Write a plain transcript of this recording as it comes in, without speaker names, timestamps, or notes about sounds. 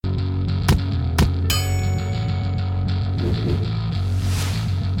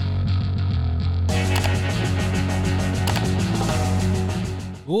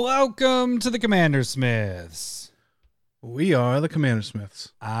Welcome to the Commander Smiths. We are the Commander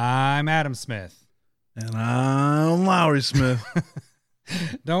Smiths. I'm Adam Smith. And I'm Lowry Smith.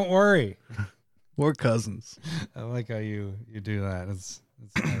 Don't worry. We're cousins. I like how you do that. It's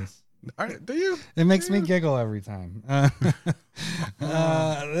nice. Do you? It makes me giggle every time.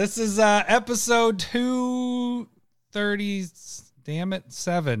 This is episode 230. Damn it,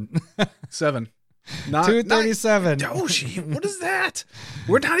 7. 7. 237. Doji, what is that?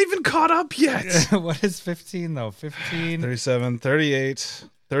 We're not even caught up yet. What is 15 though? 15. 37, 38,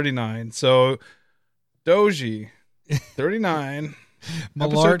 39. So Doji, 39.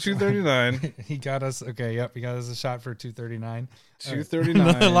 Episode 239. He got us. Okay, yep. He got us a shot for 239.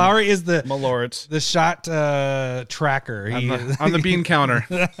 239. Lowry is the Malort. The shot tracker. I'm the bean counter.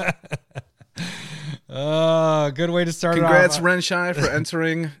 Good way to start Congrats, it off. Renshai, for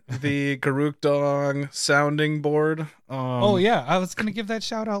entering the Garuk Dong sounding board. Oh, yeah. I was going to give that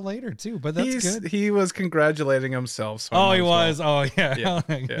shout out later, too, but that's good. He was congratulating himself. So he was. Well. Oh, yeah.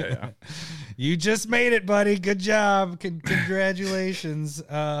 Yeah. You just made it, buddy. Good job. Congratulations.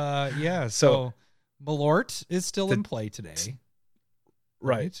 Yeah. So Malort is still in play today.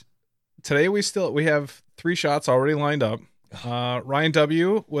 Right. Today we have 3 shots already lined up. Ryan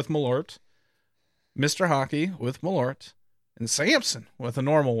W. with Malort, Mr. Hockey with Malort, and Samson with a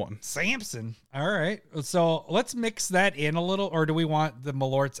normal one. Samson. All right. So let's mix that in a little, or do we want the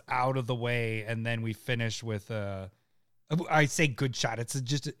Malorts out of the way and then we finish with I say good shot. It's a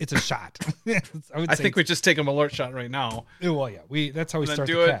shot. I think we just take a Malort shot right now. Well, yeah. That's how we start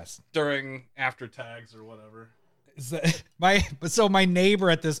do the it cast. During after tags or whatever. My neighbor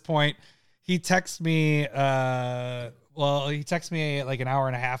at this point, he texted me like an hour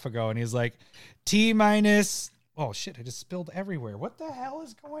and a half ago, and he's like, T-minus. Oh shit! I just spilled everywhere. What the hell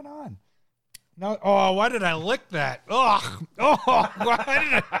is going on? No. Oh, why did I lick that? Ugh. Oh, why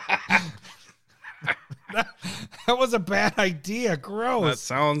did I? That was a bad idea. Gross. That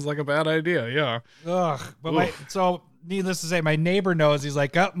sounds like a bad idea. Yeah. Ugh. But needless to say, my neighbor knows. He's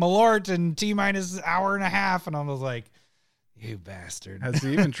like, Malort and T-minus hour and a half, and I was like, you bastard. Has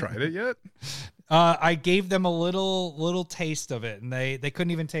he even tried it yet? I gave them a little taste of it, and they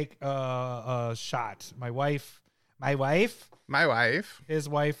couldn't even take a shot. My wife, his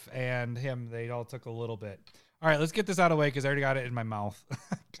wife, and him, they all took a little bit. All right, let's get this out of the way because I already got it in my mouth.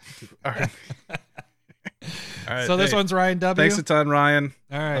 All right. All right. So this one's Ryan W. Thanks a ton, Ryan.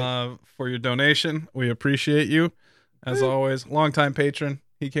 All right. For your donation. We appreciate you. As always, longtime patron.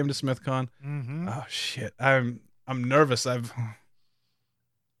 He came to SmithCon. Mm-hmm. Oh shit. I'm nervous.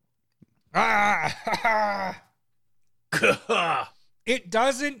 It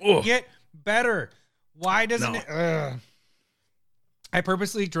doesn't get better. Why doesn't it? I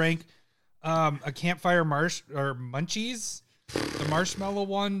purposely drank a campfire munchies, the marshmallow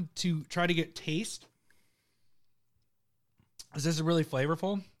one, to try to get taste. This is really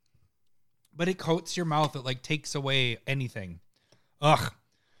flavorful, but it coats your mouth. It like takes away anything. Ugh.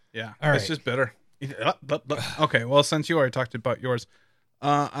 Yeah. All it's right. just bitter. Okay. Well, since you already talked about yours,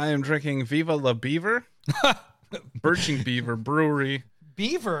 I am drinking Viva La Beaver, Birching Beaver Brewery.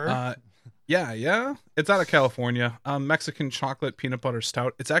 Beaver? Yeah. It's out of California. Mexican chocolate peanut butter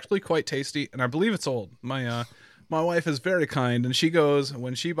stout. It's actually quite tasty, and I believe it's old. My wife is very kind, and she goes,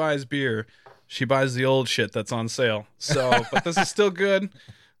 when she buys beer, she buys the old shit that's on sale. So, but this is still good.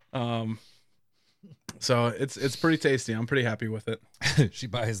 So it's pretty tasty. I'm pretty happy with it. She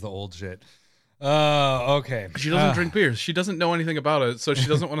buys the old shit. Okay. She doesn't drink beers. She doesn't know anything about it, so she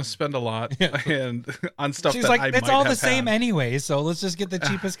doesn't want to spend a lot and on stuff. She's that like, I it's might all have the same had. anyway, so let's just get the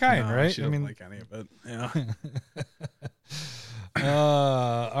cheapest kind, No, right? She doesn't like any of it. Yeah.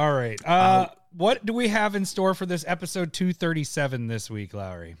 All right. What do we have in store for this episode 237 this week,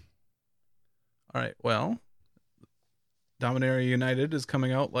 Lowry? All right. Well, Dominaria United is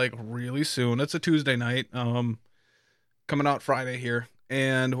coming out like really soon. It's a Tuesday night. Coming out Friday here.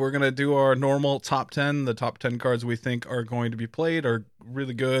 And we're going to do our normal top 10. The top 10 cards we think are going to be played are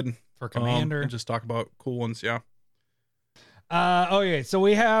really good. For Commander. And just talk about cool ones, yeah. Okay, so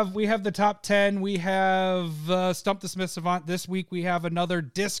we have the top 10. We have Stump the Smith Savant. This week we have another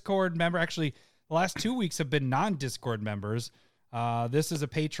Discord member. Actually, the last 2 weeks have been non-Discord members. This is a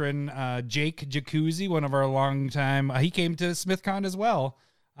patron, Jake Jacuzzi, one of our longtime. He came to SmithCon as well.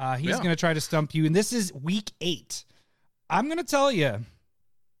 He's going to try to stump you. And this is week 8. I'm going to tell you,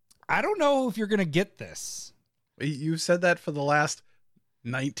 I don't know if you're going to get this. You said that for the last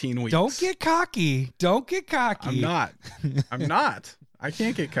 19 weeks. Don't get cocky. I'm not. I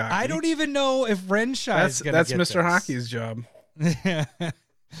can't get cocky. I don't even know if Renshai is going to get That's Mr. this. Hockey's job.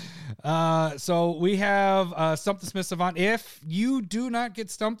 So we have Stump the Smith Savant. If you do not get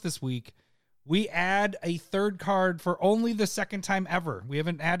stumped this week, we add a third card for only the second time ever. We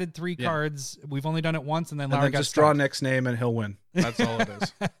haven't added 3 cards. We've only done it once, and then Larry got just stumped. draw Nick's name and he'll win. That's all it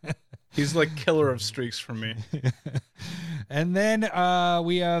is. He's like killer of streaks for me. And then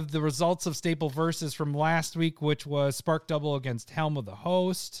we have the results of Staple Versus from last week, which was Spark Double against Helm of the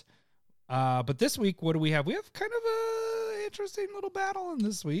Host. But this week, what do we have? We have kind of a interesting little battle in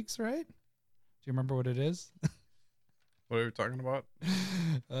this week's, right? Do you remember what it is? What are we talking about?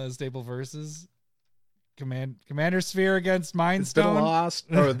 Staple Versus. Commander Sphere against Mind It's been Stone. lost.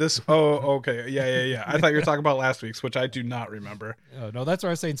 Or this. Oh, okay. Yeah. I thought you were talking about last week's, which I do not remember. Oh, no, that's what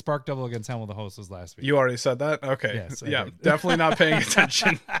I was saying. Spark Double against Helm of the Host was last week. You already said that? Okay. Yes, I yeah, did. definitely not paying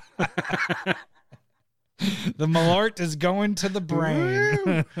attention. The Malort is going to the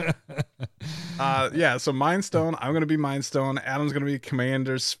brain. Yeah, so Mind Stone. I'm going to be Mind Stone. Adam's going to be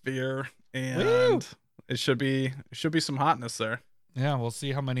Commander Sphere. And Woo! it should be some hotness there. Yeah, we'll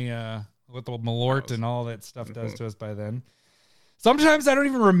see how many what the Malort and all that stuff does to us by then. Sometimes I don't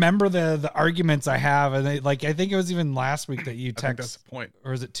even remember the arguments I have, and I think it was even last week that you I think that's text, the point.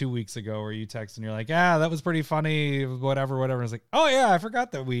 or is it 2 weeks ago where you text and you're like, "Yeah, that was pretty funny." Whatever. I was like, "Oh yeah, I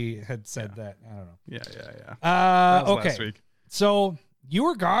forgot that we had said that." I don't know. Yeah. That was okay. last week. So you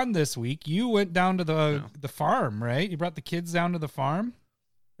were gone this week. You went down to the farm, right? You brought the kids down to the farm.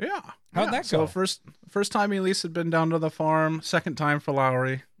 Yeah. How'd that go? So first time Elise had been down to the farm. Second time for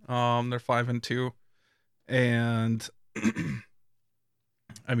Lowry. They're 5 and 2, and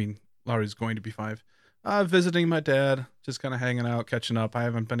I mean Lowry's going to be 5. Visiting my dad, just kind of hanging out, catching up. I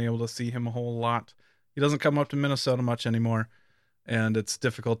haven't been able to see him a whole lot. He doesn't come up to Minnesota much anymore, and it's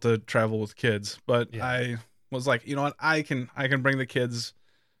difficult to travel with kids. But yeah. I was like, you know what? I can bring the kids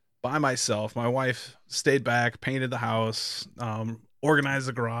by myself. My wife stayed back, painted the house, organized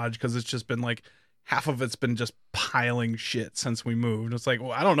the garage, because it's just been like half of it's been just piling shit since we moved. It's like,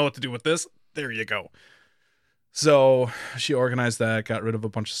 well, I don't know what to do with this. There you go. So she organized that, got rid of a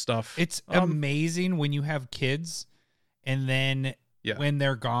bunch of stuff. It's amazing when you have kids and then when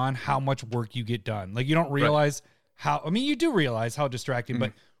they're gone, how much work you get done. Like, you don't realize how, I mean, you do realize how distracting,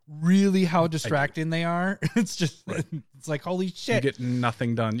 but really how distracting they are. It's just, it's like, holy shit. You get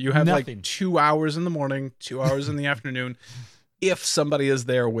nothing done. You have like 2 hours in the morning, 2 hours in the afternoon, if somebody is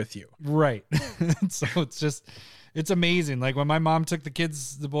there with you. Right. So it's amazing. Like when my mom took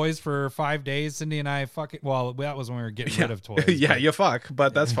the boys for 5 days, Cindy and I well, that was when we were getting rid of toys. Yeah, you fuck,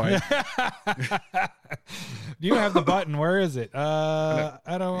 but that's fine. Do you have the button? Where is it? I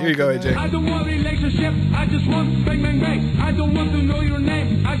don't. Here you go, AJ. I don't want a relationship. I just want bang, bang, bang. I don't want to know your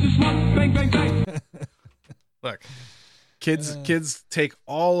name. I just want bang, bang, bang. Look, kids take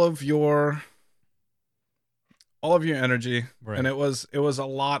all of your energy, and it was a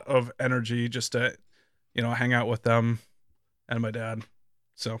lot of energy just to, hang out with them and my dad.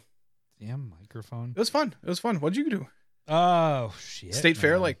 So, damn microphone. It was fun. What'd you do? Oh shit! State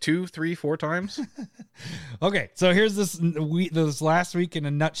Fair like 2, 3, 4 times. Okay, so here's this last week in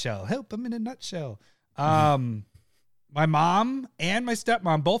a nutshell. Help, I'm in a nutshell. My mom and my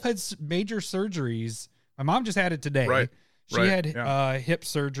stepmom both had major surgeries. My mom just had it today. Right. She had hip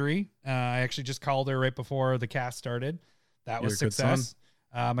surgery. I actually just called her right before the cast started. That was success.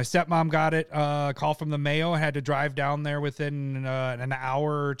 My stepmom got it. Call from the Mayo. I had to drive down there within an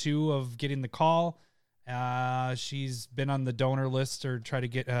hour or 2 of getting the call. She's been on the donor list or try to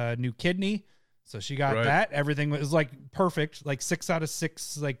get a new kidney. So she got that. Everything was like perfect, like 6 out of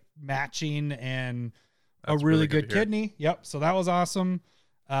 6, like matching, and that's a really good kidney. Yep. So that was awesome.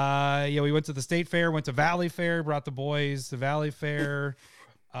 We went to the State Fair, went to Valley Fair, brought the boys to Valley Fair.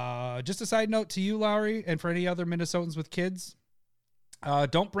 Just a side note to you, Lowry, and for any other Minnesotans with kids,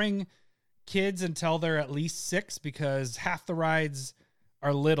 don't bring kids until they're at least 6, because half the rides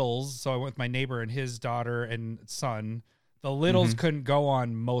are littles. So I went with my neighbor and his daughter and son. The littles couldn't go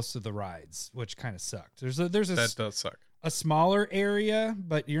on most of the rides, which kind of sucked. That does suck. A smaller area,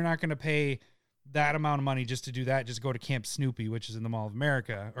 but you're not going to pay that amount of money just to do that. Just go to Camp Snoopy, which is in the Mall of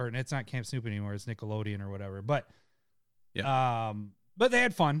America, or it's not Camp Snoopy anymore. It's Nickelodeon or whatever. But but they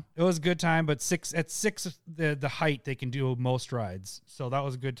had fun. It was a good time. But 6 the height they can do most rides, so that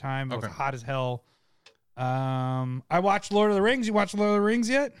was a good time. It was hot as hell. I watched Lord of the Rings. You watched Lord of the Rings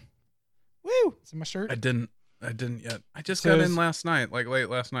yet? Woo! It's in my shirt. I didn't yet. I just got in last night, like late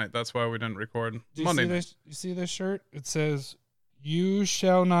last night. That's why we didn't record. Monday night. You see this shirt? It says, "You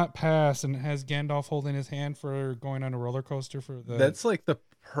shall not pass," and it has Gandalf holding his hand for going on a roller coaster for the. That's like the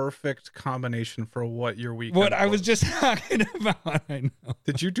perfect combination for what your weekend What I was just talking about. I know.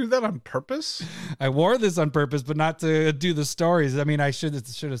 Did you do that on purpose? I wore this on purpose, but not to do the stories. I mean, I should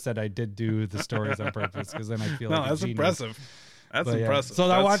have said I did do the stories on purpose because then I feel like that's a genius. impressive. That's But yeah. impressive. So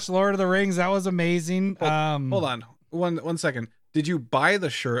I watched Lord of the Rings. That was amazing. Hold on. One second. Did you buy the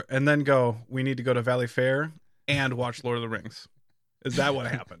shirt and then go, we need to go to Valley Fair and watch Lord of the Rings? Is that what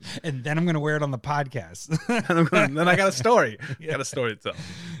happened? And then I'm going to wear it on the podcast. Then I got a story. Got a story to tell.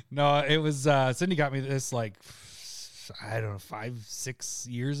 No, it was Cindy got me this like I don't know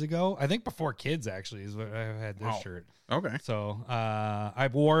 5-6 years ago. I think before kids actually is what I had this shirt. Okay. So I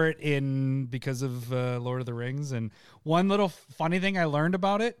wore it in because of Lord of the Rings. And one little funny thing I learned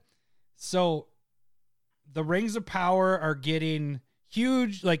about it. So the Rings of Power are getting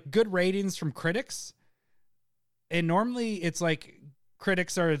huge, like good ratings from critics. And normally it's like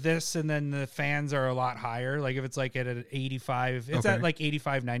critics are this and then the fans are a lot higher. Like if it's like at an 85, it's at like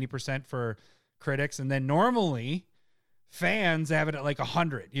 85, 90% for critics. And then normally fans have it at like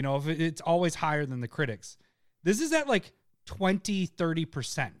 100, you know, if it's always higher than the critics. This is at like 20,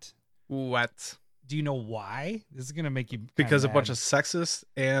 30%. What? Do you know why? This is going to make you Because a mad. bunch of sexist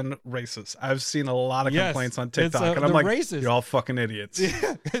and racist. I've seen a lot of Yes, complaints on it's, TikTok, and I'm the like, racist. you're all fucking idiots.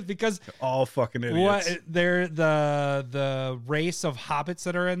 Yeah, because You're all fucking idiots. what they're the race of hobbits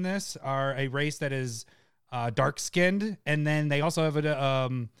that are in this are a race that is dark skinned, and then they also have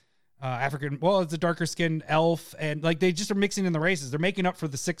a African. Well, it's a darker skinned elf, and like they just are mixing in the races. They're making up for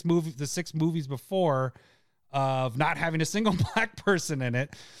the six movies before of not having a single black person in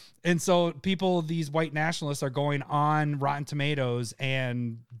it. And so these white nationalists are going on Rotten Tomatoes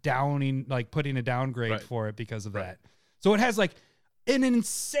and putting a downgrade for it because of that. So it has like an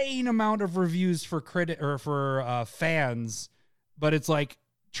insane amount of reviews for fans, but it's like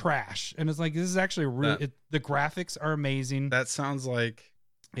trash. And it's like, this is actually the graphics are amazing. That sounds like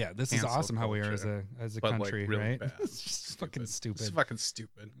This is cancel awesome how we are culture, as a but, country, like, really right? bad. It's just fucking stupid. It's fucking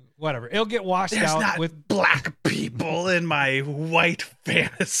stupid. Whatever. It'll get washed There's out not with black people in my white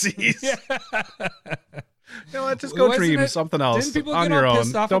fantasies. You know what? Just go Wasn't dream it- something else Didn't people on get your all own.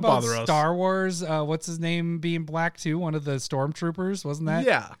 pissed off Don't about bother us. Star Wars? What's his name being black too? One of the stormtroopers, wasn't that?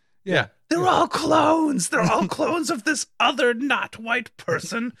 Yeah. They're all clones. They're all clones of this other not white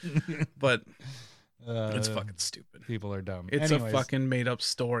person. But it's fucking stupid. People are dumb. It's Anyways, a fucking made up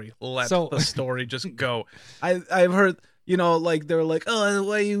story. Let So- the story just go. I've heard, you know, like they're like, oh,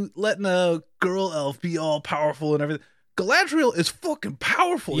 why are you letting a girl elf be all powerful and everything? Galadriel is fucking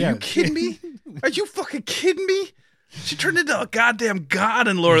powerful. Yeah. Are you kidding me? Are you fucking kidding me? She turned into a goddamn god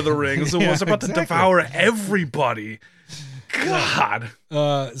in Lord of the Rings and Yeah, was about to exactly. devour everybody. God.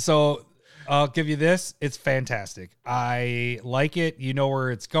 So I'll give you this. It's fantastic. I like it. You know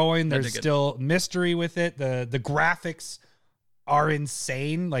where it's going. There's dig it. still mystery with it. The graphics are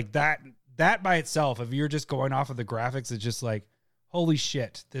insane. Like that by itself, if you're just going off of the graphics, it's just like, holy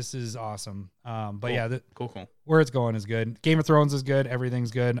shit, this is awesome. But Cool. yeah, Cool. where it's going is good. Game of Thrones is good.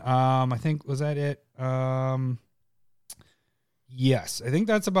 Everything's good. I think, was that it? Yes, I think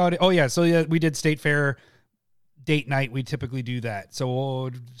that's about it. Oh yeah. So yeah, we did State Fair date night. We typically do that. So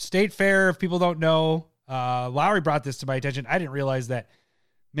State Fair, if people don't know, Lowry brought this to my attention. I didn't realize that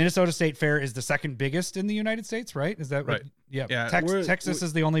Minnesota State Fair is the second biggest in the United States, right? Is that Right. What, yeah. Yeah, Texas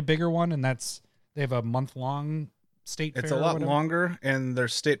is the only bigger one, and they have a month-long state fair. It's a or lot whatever. longer, and their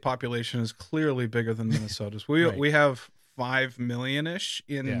state population is clearly bigger than Minnesota's. Right. We have 5 million-ish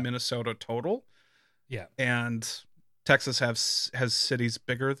in Yeah. Minnesota total. Yeah. And Texas has cities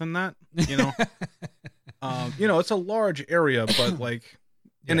bigger than that, you know. You know, it's a large area, but like,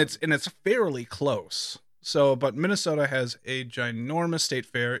 and Yeah. it's fairly close. So, but Minnesota has a ginormous state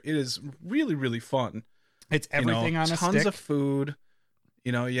fair. It is really, really fun. It's everything you know, on a tons stick. of food.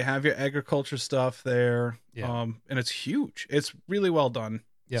 You know, you have your agriculture stuff there. Yeah. And it's huge. It's really well done.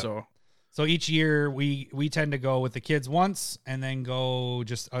 Yeah. So Each year we tend to go with the kids once and then go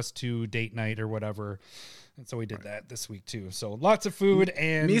just us two date night or whatever. And so we did that this week too. So lots of food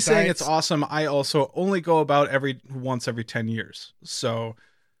and me saying diets. it's awesome, I also only go about once every 10 years. So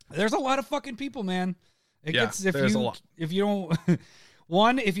There's a lot of fucking people, man. It Yeah, gets there's a lot. if you don't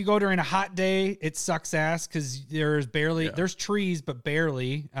one, if you go during a hot day, it sucks ass because there's trees, but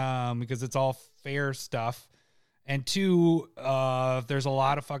barely, because it's all fair stuff. And two, if there's a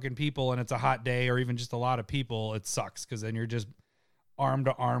lot of fucking people and it's a hot day or even just a lot of people, it sucks because then you're just arm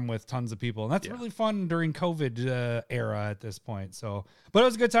to arm with tons of people. And that's really fun during COVID era at this point. So, but it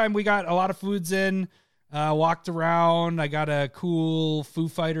was a good time. We got a lot of foods in, walked around. I got a cool Foo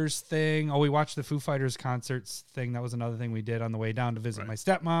Fighters thing. Oh, we watched the Foo Fighters concerts thing. That was another thing we did on the way down to visit my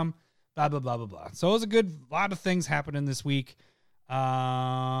stepmom, blah, blah, blah, blah, blah. So it was a lot of things happening this week.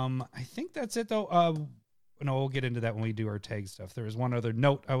 I think that's it though. No, we'll get into that when we do our tag stuff. There was one other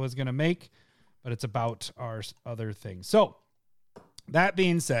note I was going to make, but it's about our other thing. So that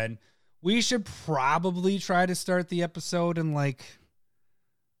being said, we should probably try to start the episode in like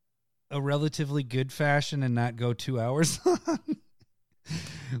a relatively good fashion and not go 2 hours long.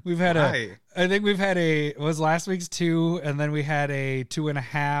 I think we've had it was last week's 2, and then we had a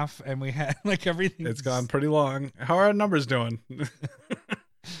 2.5, and we had like everything. It's gone pretty long. How are our numbers doing?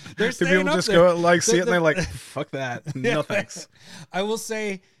 They're Do people just go like see it and they're like, fuck that. No thanks. I will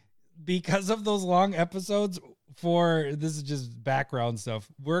say, because of those long episodes, this is just background stuff,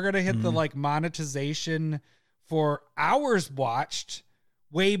 we're gonna hit the like monetization for hours watched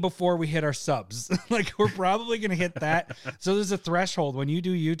way before we hit our subs. Like we're probably going to hit that. So there's a threshold when you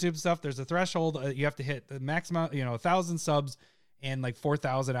do YouTube stuff. There's a threshold. You have to hit the maximum, 1,000 subs and like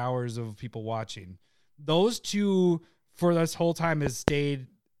 4,000 hours of people watching. Those two for this whole time has stayed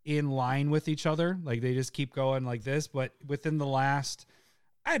in line with each other. Like they just keep going like this. But within the last,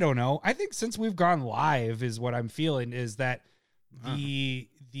 I don't know, I think since we've gone live is what I'm feeling is that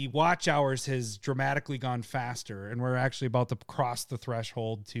the watch hours has dramatically gone faster, and we're actually about to cross the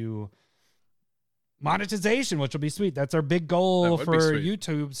threshold to monetization, which will be sweet. That's our big goal for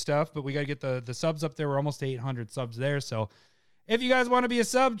YouTube stuff, but we got to get the subs up there. We're almost to 800 subs there. So if you guys want to be a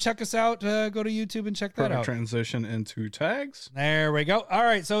sub, check us out. Go to YouTube and check that out. Transition into tags. There we go. All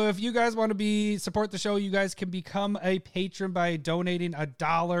right. So if you guys want to support the show, you guys can become a patron by donating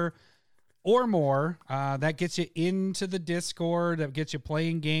 $1 or more. That gets you into the Discord. That gets you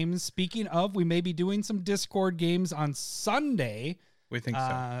playing games. Speaking of, we may be doing some Discord games on Sunday. We think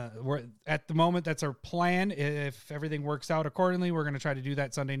so. We're at the moment, that's our plan. If everything works out accordingly, we're going to try to do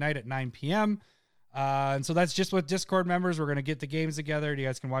that Sunday night at 9 p.m. And so that's just with Discord members. We're going to get the games together. You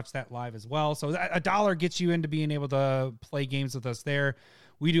guys can watch that live as well. So $1 gets you into being able to play games with us there.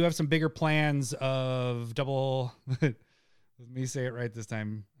 We do have some bigger plans of double... Let me say it right this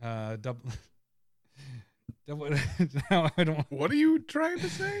time. Double. No, I don't. What are you trying to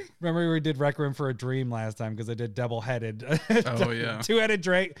say? Remember we did Requiem for a Dream last time because I did double-headed. Oh yeah, two-headed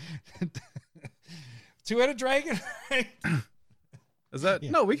dragon. Two-headed dragon. Is that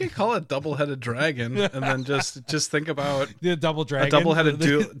no? We can call it double-headed dragon, and then just think about the double dragon, a double-headed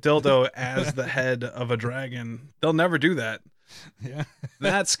dildo as the head of a dragon. They'll never do that. Yeah,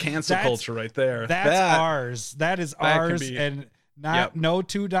 that's cancel culture right there. That's ours. That is ours, and no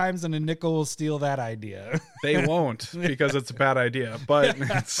 2 dimes and a nickel will steal that idea. They won't because it's a bad idea. But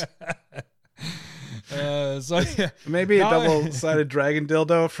it's maybe a double-sided dragon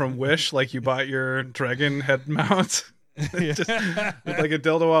dildo from Wish, like you bought your dragon head mount. Just with like a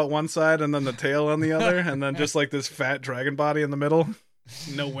dildo out one side and then the tail on the other, and then just like this fat dragon body in the middle.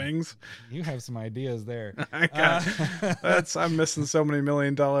 No wings. You have some ideas there. I'm missing so many $1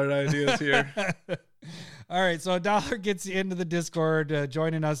 million ideas here. All right, so $1 gets you into the Discord,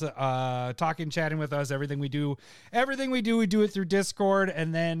 joining us, talking, chatting with us. Everything we do we do it through Discord,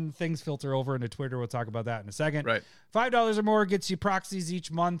 and then things filter over into Twitter. We'll talk about that in a second. Right. $5 or more gets you proxies each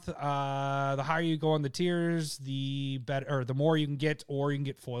month. The higher you go on the tiers, the better, or the more you can get, or you can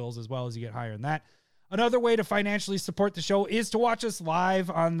get foils as well as you get higher than that. Another way to financially support the show is to watch us live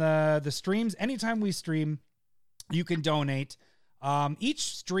on the streams. Anytime we stream, you can donate. Each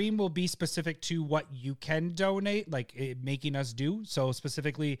stream will be specific to what you can donate, like making us do. So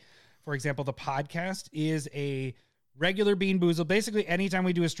specifically, for example, the podcast is a regular Bean Boozled. Basically, anytime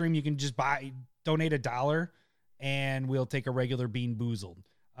we do a stream, you can just donate $1 and we'll take a regular Bean Boozled.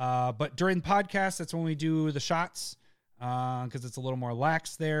 But during the podcast, that's when we do the shots because it's a little more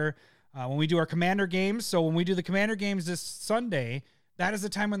lax there. When we do our Commander games, so when we do the Commander games this Sunday, that is the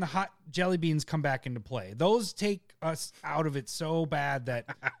time when the hot jelly beans come back into play. Those take us out of it so bad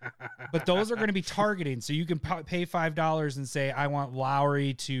but those are going to be targeting. So you can pay $5 and say, I want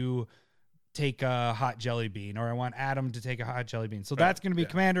Lowry to take a hot jelly bean, or I want Adam to take a hot jelly bean. So that's going to be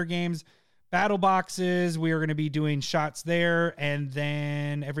Commander games. Battle boxes, we are going to be doing shots there, and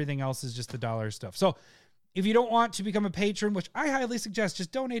then everything else is just the $1 stuff. So if you don't want to become a patron, which I highly suggest,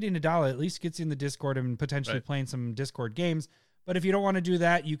 just donating $1 at least gets you in the Discord and potentially playing some Discord games. But if you don't want to do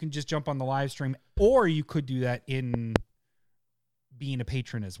that, you can just jump on the live stream, or you could do that in being a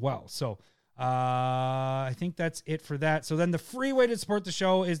patron as well. So I think that's it for that. So then the free way to support the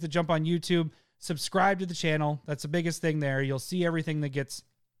show is to jump on YouTube, subscribe to the channel. That's the biggest thing there. You'll see everything that gets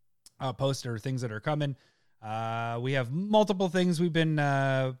posted or things that are coming. We have multiple things we've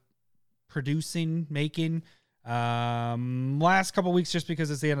been producing, making. Last couple weeks, just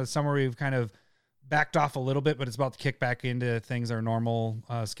because it's the end of the summer, we've kind of backed off a little bit, but it's about to kick back into things, our normal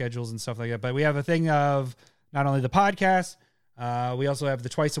schedules and stuff like that. But we have a thing of not only the podcast, We also have the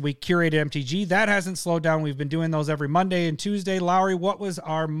twice a week curated MTG. That hasn't slowed down. We've been doing those every Monday and Tuesday. Lowry, what was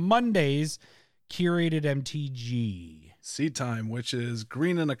our Monday's curated MTG? Seed Time, which is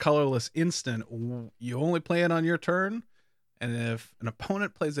green and a colorless instant. You only play it on your turn, and if an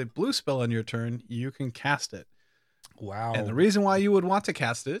opponent plays a blue spell on your turn, you can cast it. Wow. And the reason why you would want to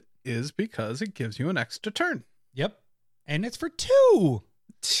cast it is because it gives you an extra turn. Yep. And it's for 2.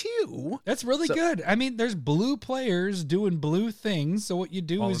 2? That's really good. I mean, there's blue players doing blue things. So what you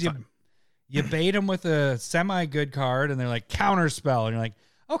do All is the time. you bait them with a semi-good card, and they're like, counter spell. And you're like,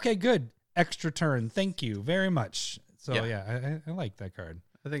 okay, good. Extra turn. Thank you very much. So, yeah, I like that card.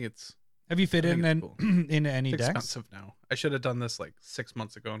 I think it's... Have you fit in cool. into any It's decks? expensive now. I should have done this like 6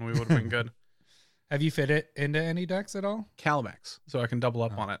 months ago, and we would have been good. Have you fit it into any decks at all? Calimax, so I can double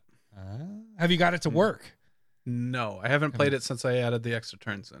up on it. Have you got it to work? No, I haven't played it since I added the extra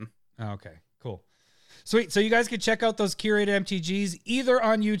turns in. Okay, cool. Sweet. So you guys can check out those curated MTGs either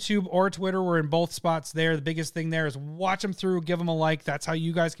on YouTube or Twitter. We're in both spots there. The biggest thing there is watch them through, give them a like. That's how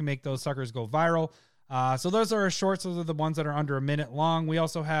you guys can make those suckers go viral. So those are our shorts. Those are the ones that are under a minute long. We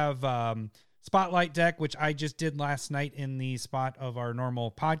also have Spotlight deck, which I just did last night in the spot of our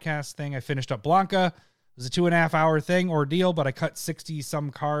normal podcast thing. I finished up Blanca. It was a 2.5 hour thing ordeal, but I cut 60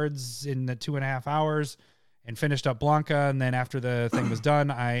 some cards in the 2.5 hours and finished up Blanca. And then after the thing was done,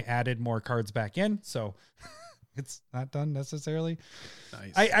 I added more cards back in. So it's not done necessarily.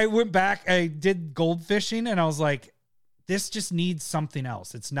 Nice. I went back, I did gold fishing, and I was like, this just needs something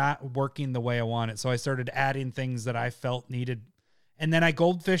else. It's not working the way I want it. So I started adding things that I felt needed. And then I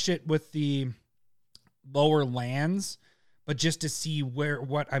goldfish it with the lower lands, but just to see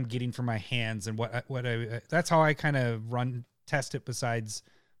what I'm getting for my hands and what I that's how I kind of test it besides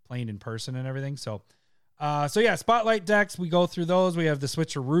playing in person and everything. So yeah, Spotlight decks, we go through those. We have the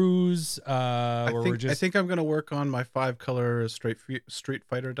switcheroos. I think I'm gonna work on my 5-color Street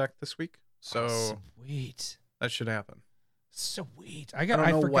Fighter deck this week. So sweet. That should happen. Sweet. I don't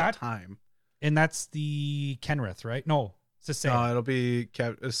know forgot what time. And that's the Kenrith, right? No, Sisei. No, it'll be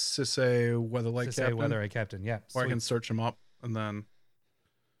Sisei Weatherlight Sisei Captain. Weatherlight Captain. Yeah. Or I sweet. can search him up and then.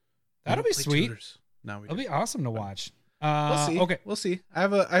 That'll be play sweet. tutors. No, we It'll do. be awesome to watch. We'll see. Okay. We'll see. I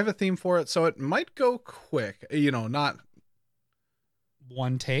have a theme for it, so it might go quick. Not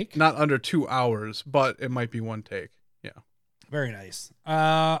One take. under 2 hours, but it might be one take. Yeah. Very nice.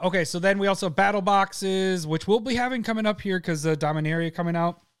 Okay, so then we also have battle boxes, which we'll be having coming up here because Dominaria coming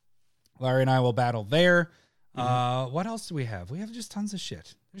out. Larry and I will battle there. What else do we have? We have just tons of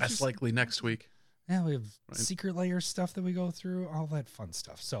shit. That's likely next week. Yeah, we have secret layer stuff that we go through, all that fun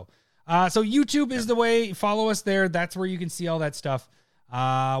stuff. So YouTube is the way. Follow us there. That's where you can see all that stuff.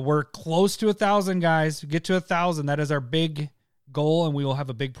 We're close to 1,000 guys. Get to 1,000. That is our big goal, and we will have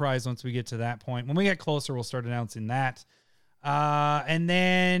a big prize once we get to that point. When we get closer, we'll start announcing that. And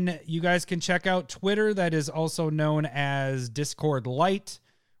then you guys can check out Twitter. That is also known as Discord Lite.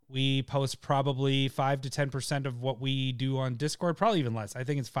 We post probably 5 to 10% of what we do on Discord, probably even less. I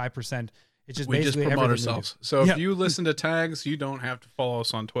think it's 5%. It's just We just basically promote everything we do. ourselves. So if you listen to tags, you don't have to follow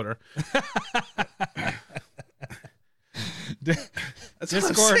us on Twitter. That's what I'm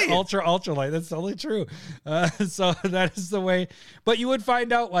Discord saying. ultra light. That's totally true. So that is the way. But you would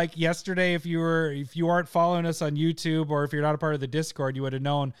find out like yesterday if you aren't following us on YouTube or if you're not a part of the Discord, you would have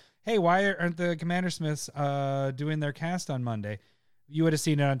known, hey, why aren't the Commander Smiths doing their cast on Monday? You would have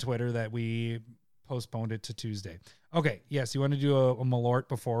seen it on Twitter that we postponed it to Tuesday. Okay, yes, you want to do a Malort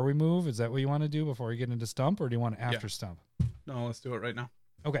before we move? Is that what you want to do before we get into Stump, or do you want after Stump? No, let's do it right now.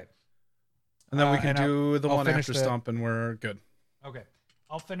 Okay. And then we can do the I'll one finish after the- Stump, and we're good. Okay.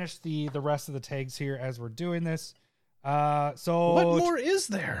 I'll finish the rest of the tags here as we're doing this. So What more is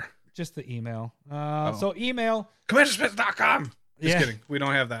there? just the email. So email. CommanderSmith.com. Just Yeah. kidding. We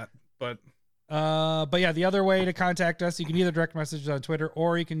don't have that. But But yeah, the other way to contact us, you can either direct message on Twitter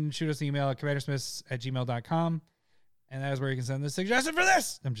or you can shoot us an email at commandersmiths@gmail.com. And that is where you can send the suggestion for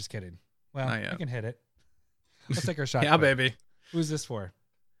this. I'm just kidding. Well, Not yet. I can hit it. Let's take our shot. yeah, quick. baby. Who's this for?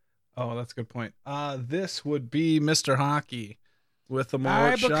 Oh, that's a good point. This would be Mr. Hockey with the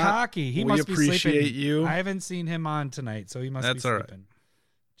Malort shot. Bukaki. He We must be appreciate sleeping. you. I haven't seen him on tonight, so he must That's be all right. sleeping.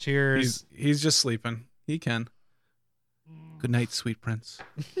 Cheers. He's just sleeping. He can. Good night, sweet prince.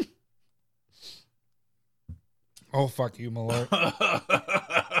 Oh, fuck you, Malort.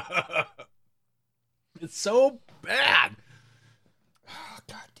 It's so bad.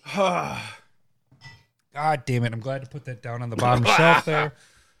 God damn it. I'm glad to put that down on the bottom shelf there.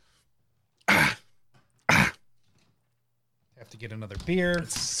 Have to get another beer.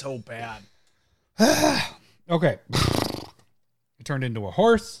 It's so bad. Okay. It turned into a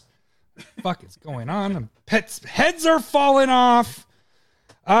horse. Fuck is going on? Pets' heads are falling off.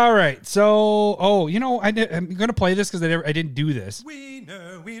 All right, so I'm gonna play this because I didn't do this.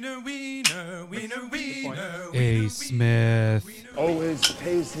 A. Smith always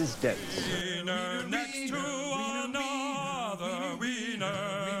pays his debts.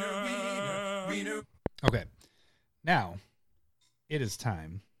 Okay, now it is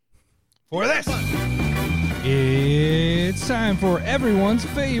time for this. It's time for everyone's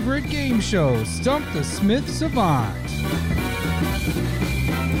favorite game show, Stump the Smith Savant.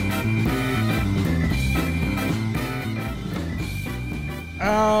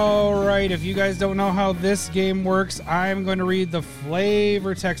 All right, if you guys don't know how this game works, I'm going to read the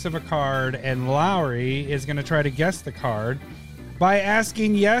flavor text of a card, and Lowry is going to try to guess the card by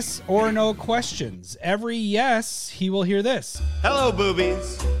asking yes or no questions. Every yes, he will hear this. Hello,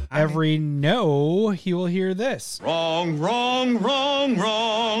 boobies. Every no, he will hear this. Wrong, wrong, wrong,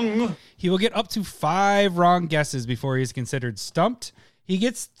 wrong. He will get up to 5 wrong guesses before he is considered stumped. He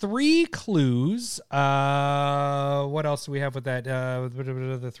gets 3 clues. What else do we have with that?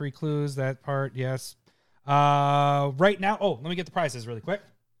 The 3 clues, that part, yes. Right now, let me get the prizes really quick.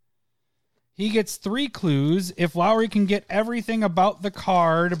 He gets 3 clues. If Lowry can get everything about the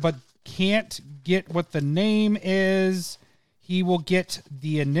card but can't get what the name is, he will get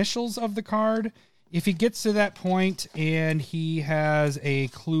the initials of the card. If he gets to that point and he has a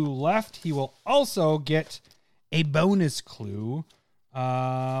clue left, he will also get a bonus clue.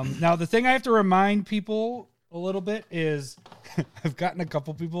 Now, the thing I have to remind people a little bit is I've gotten a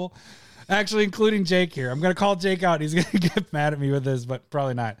couple people, actually including Jake here. I'm going to call Jake out. He's going to get mad at me with this, but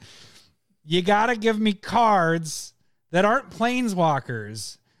probably not. You got to give me cards that aren't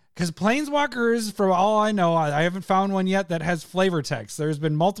planeswalkers, because planeswalkers, for all I know, I haven't found one yet that has flavor text. There's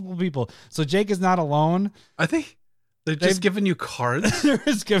been multiple people. So Jake is not alone. I think they've just given you cards. They're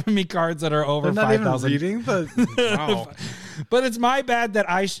just giving me cards that are over 5,000. Reading, but wow. But it's my bad that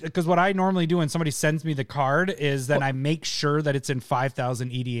because what I normally do when somebody sends me the card is then I make sure that it's in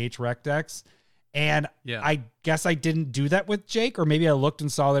 5,000 EDH rec decks. And yeah. I guess I didn't do that with Jake, or maybe I looked and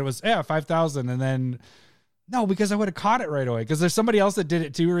saw that it was 5,000, and then no, because I would have caught it right away. Because there's somebody else that did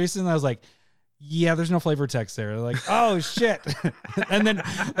it too recently. I was like, yeah, there's no flavor text there. They're like, oh shit. And then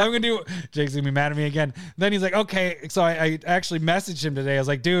Jake's gonna be mad at me again. Then he's like, okay. So I actually messaged him today. I was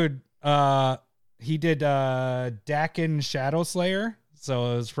like, dude, he did Dakin Shadow Slayer.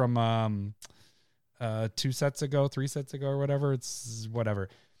 So it was from 3 sets ago or whatever. It's whatever.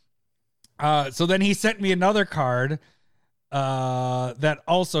 So then he sent me another card that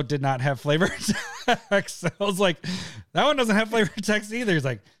also did not have flavor text. I was like, that one doesn't have flavor text either. He's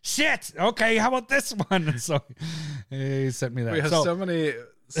like, shit. Okay, how about this one? And so he sent me that. We have so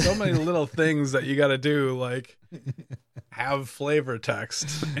many little things that you got to do, like have flavor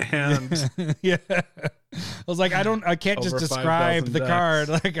text, and yeah. I was like, I can't just describe the card.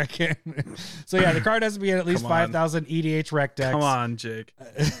 Like I can't. So yeah, the card has to be at least 5,000 EDH rec decks. Come on, Jake.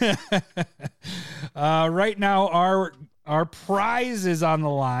 Right now, our prize is on the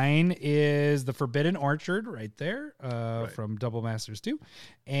line is the Forbidden Orchard right there from Double Masters 2,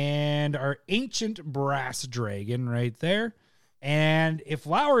 and our Ancient Brass Dragon right there. And if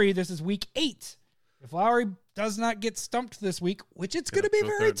Lowry, this is week 8. If Lowry does not get stumped this week, which it's going to be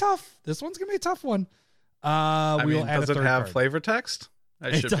very tough. This one's going to be a tough one. We will add does a it third have card. flavor text?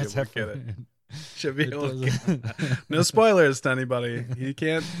 I should be able to get it. Should be It able to does. get it. No spoilers to anybody.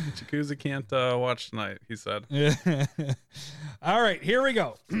 Yakuza can't watch tonight, he said. All right, here we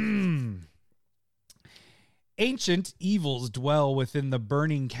go. Ancient evils dwell within the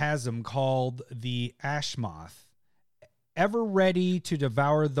burning chasm called the Ashmoth, ever ready to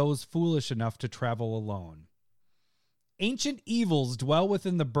devour those foolish enough to travel alone. Ancient evils dwell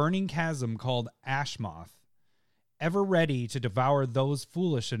within the burning chasm called Ashmoth, ever ready to devour those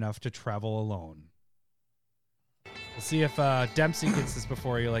foolish enough to travel alone. We'll see if Dempsey gets this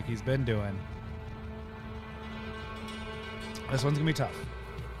before you like he's been doing. This one's going to be tough.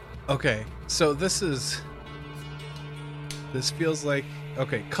 Okay, so this feels like,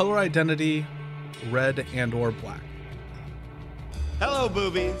 okay, color identity, red and or black. Hello,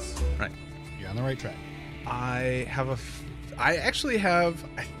 boobies. Right. You're on the right track. I actually have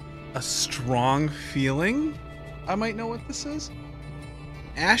a strong feeling I might know what this is.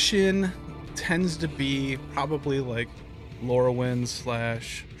 Ashen tends to be probably like Lorwyn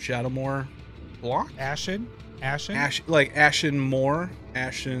 / Shadowmoor block. Ashen? Like Ashen Moor.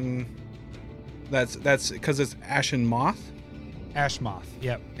 Ashen. That's because it's Ashen Moth. Ashmoth.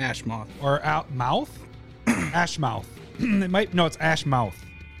 Yep. Ashmoth. Or mouth? Ashmouth. It's Ashmouth.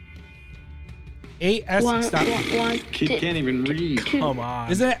 A-S. Stop. Kid can't even read. Come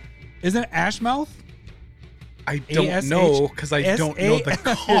on. Isn't it Isn't it Ashmouth? I don't know because I don't know the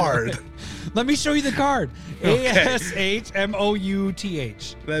card. Let me show you the card. Okay. Ashmouth.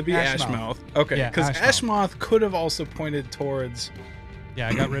 That'd be Ashmouth. Okay, Yeah, because Ashmouth. Ashmouth could have also pointed towards. Yeah,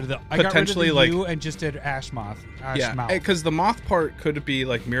 I got rid of the Potentially, U and just did Ashmouth. Yeah, Ashmouth. because the moth part could be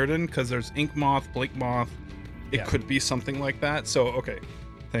like Mirrodin, because there's ink moth, blink moth. It Yeah. could be something like that. So okay,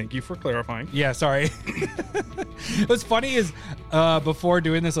 thank you for clarifying. Yeah, sorry. What's funny is before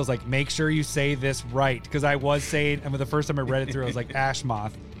doing this, I was like, make sure you say this right. Because I was saying, and the first time I read it through, I was like,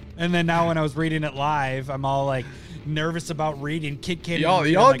 Ashmoth. And then now when I was reading it live, I'm all like nervous about reading. Kid can't Y'all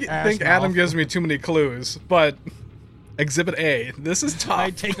even read, I'm like, think Adam Ashmouth. gives me too many clues, but Exhibit A, this is tough. I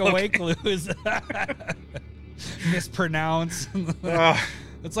take away clues. Mispronounce. Ugh.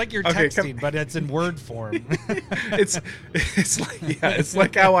 It's like you're Okay, texting, but it's in word form. it's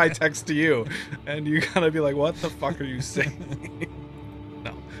like how I text to you, and you gotta be like, "What the fuck are you saying?"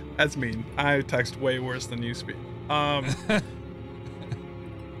 No, that's mean. I text way worse than you speak.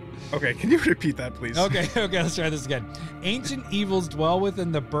 Okay, can you repeat that, please? Okay, let's try this again. Ancient evils dwell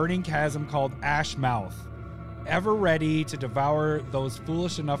within the burning chasm called Ashmouth, ever ready to devour those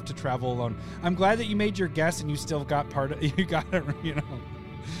foolish enough to travel alone. I'm glad that you made your guess and you still got part of you got it, you know.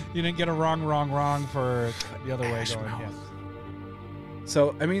 You didn't get a wrong for the other way going. Yeah.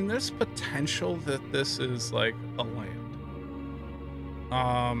 So, I mean, there's potential that this is like a land.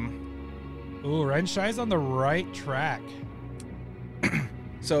 Ooh, Renshai's on the right track.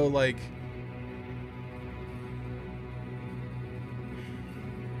 So like,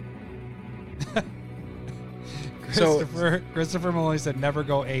 Christopher Maloney said never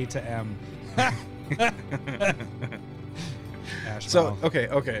go A to M. so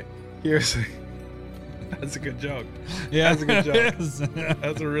okay. Here's that's a good joke. Yeah, That's a good joke. it is.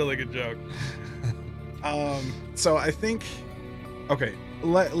 That's a really good joke. So I think, okay,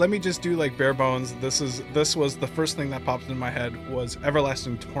 let me just do like bare bones. This was the first thing that popped in my head was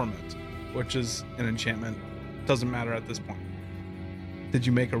Everlasting Torment, which is an enchantment. Doesn't matter at this point. Did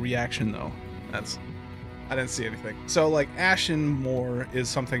you make a reaction though? I didn't see anything. So like Ashen Moor is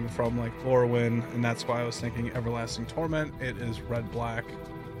something from like Lorwyn, and that's why I was thinking Everlasting Torment. It is red black,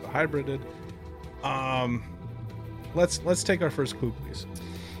 hybrided. Let's take our first clue, please.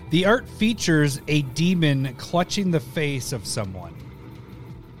 The art features a demon clutching the face of someone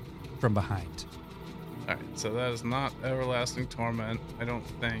from behind. All right, so that is not Everlasting Torment, I don't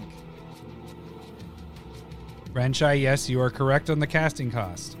think. Renshai, yes, you are correct on the casting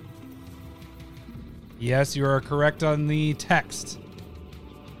cost. Yes, you are correct on the text.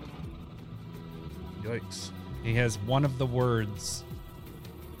 Yikes. He has one of the words.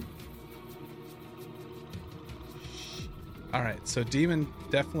 All right, so demon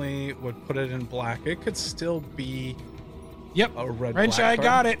definitely would put it in black. It could still be Yep. a red. Renshai black card.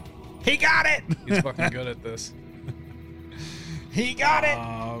 got it. He got it. He's fucking good at this. He got it.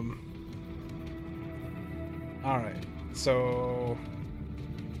 All right, so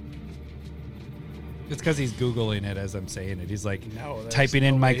It's because he's Googling it as I'm saying it. He's like no, there's typing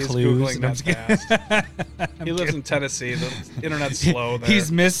in no my way he's clues. Googling And I'm that just kidding. fast. He lives in Tennessee. The internet's slow there.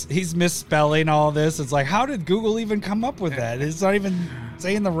 He's misspelling all this. It's like, how did Google even come up with that? It's not even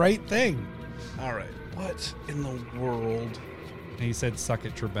saying the right thing. All right, what in the world? And he said, "Suck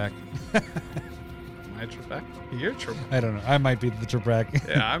it, Trebek." My Trebek? You're Trebek. I don't know. I might be the Trebek.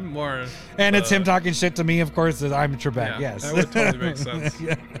 Yeah, I'm more. And it's him talking shit to me, of course. I'm Trebek. Yeah, Yes, that would totally make sense.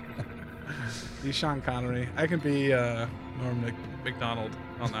 Yeah. Be Sean Connery. I can be Norm McDonald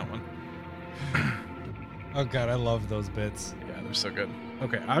on that one. Oh god, I love those bits. Yeah, they're so good.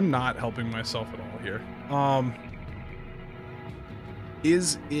 Okay, I'm not helping myself at all here.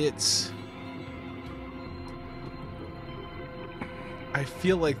 Is it? I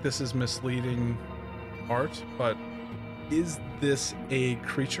feel like this is misleading art, but is this a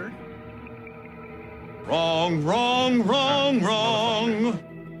creature? Wrong, wrong, wrong, wrong.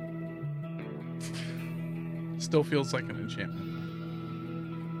 Still feels like an enchantment.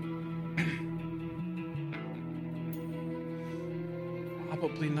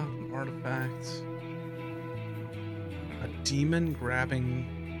 Probably not an artifact. A demon grabbing.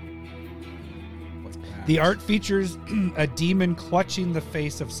 What's that? The art features a demon clutching the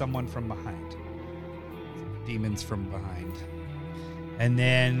face of someone from behind. Demons from behind. And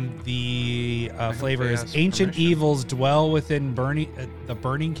then the flavor they is ask ancient permission. evils dwell within the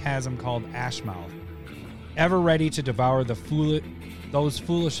burning chasm called Ashmouth, ever ready to devour those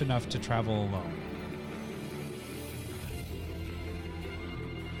foolish enough to travel alone.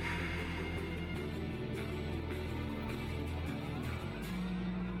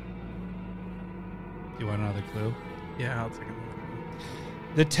 You want another clue? Yeah, I'll take another one.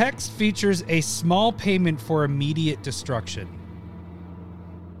 The text features a small payment for immediate destruction.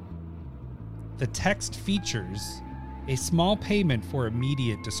 The text features a small payment for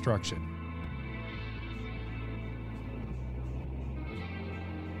immediate destruction.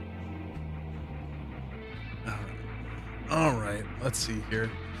 All right. Let's see here.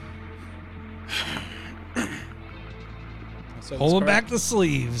 So Pulling back the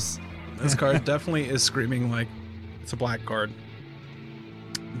sleeves. This card definitely is screaming like it's a black card.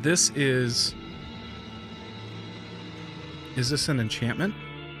 This is this an enchantment?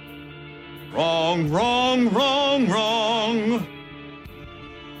 Wrong, wrong, wrong, wrong.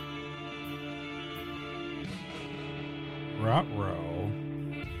 Ruh-roh.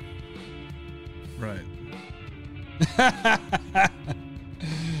 Right.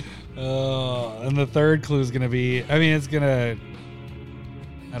 Oh, and the third clue is going to be, I mean, it's going to,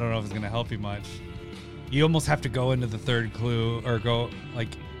 I don't know if it's going to help you much. You almost have to go into the third clue or go, like,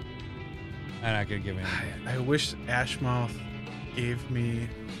 I'm not going to give anything. I wish Ashmouth gave me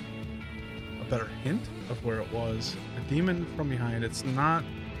a better hint of where it was. A demon from behind. It's not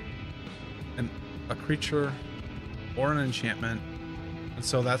a creature or an enchantment. And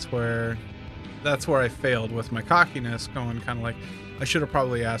so that's where I failed with my cockiness, going kind of like, I should have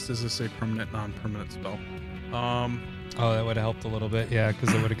probably asked, is this a permanent, non-permanent spell? Oh, that would have helped a little bit. Yeah,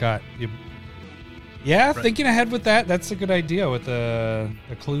 because it would have got you. Yeah, right. Thinking ahead with that, that's a good idea with the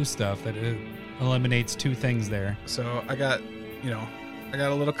clue stuff, that it eliminates two things there. So I got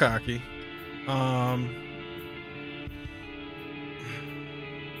a little cocky.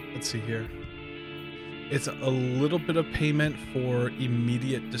 Let's see here. It's a little bit of payment for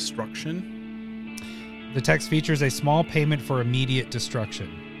immediate destruction. The text features a small payment for immediate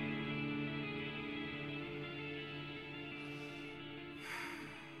destruction.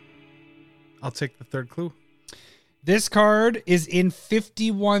 I'll take the third clue. This card is in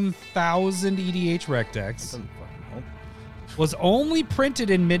 51,000 EDH rec decks. Was only printed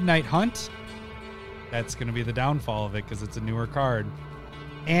in Midnight Hunt. That's going to be the downfall of it because it's a newer card.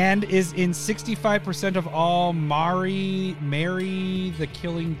 And is in 65% of all Mary the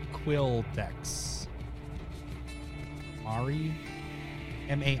Killing Quill decks. Mari?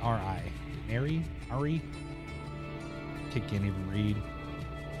 M-A-R-I. Mary? Ari? Kid can't even read.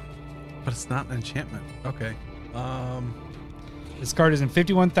 But it's not an enchantment. Okay. This card is in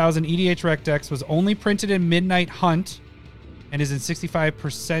 51,000 EDH rec decks, was only printed in Midnight Hunt, and is in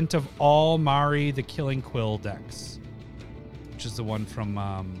 65% of all Mari the Killing Quill decks, which is the one from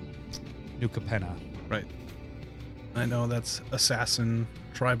New Capenna. Right. I know that's Assassin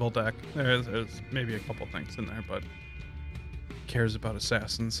tribal deck. There's maybe a couple things in there, but cares about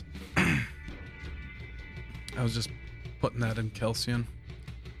assassins. I was just putting that in Kelsien.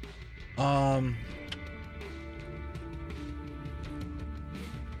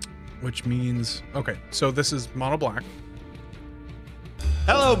 Which means, okay, so this is mono black.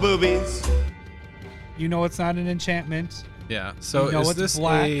 Hello, boobies. You know it's not an enchantment. Yeah. So you know is this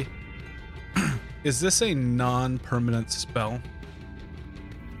black. is this a non-permanent spell?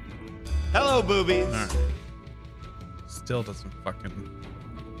 Hello, boobies. All right. Still doesn't fucking.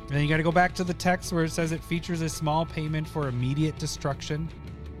 And then you got to go back to the text where it says it features a small payment for immediate destruction.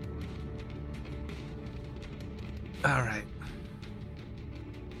 All right.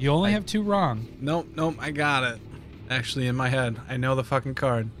 You only have two wrong. Nope, I got it. Actually, in my head, I know the fucking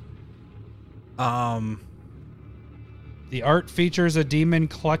card. The art features a demon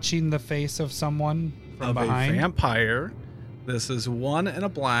clutching the face of someone from behind. A vampire. This is 1 and a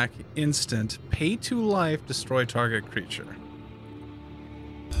black instant. Pay 2 life, destroy target creature.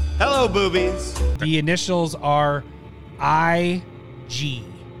 Hello, boobies. The initials are IG. I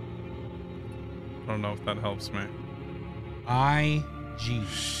don't know if that helps me. IG.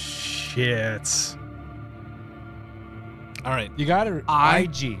 Shit. All right. You got it.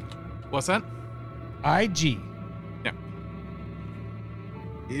 IG. What's that? IG. Yeah.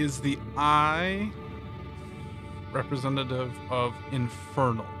 Is the I representative of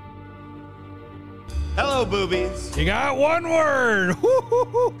infernal? Hello, boobies. You got one word.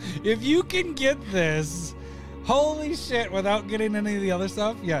 If you can get this, holy shit, without getting any of the other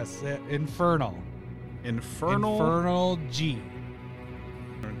stuff, yes, infernal. Infernal G.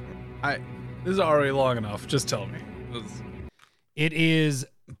 This is already long enough. Just tell me. It is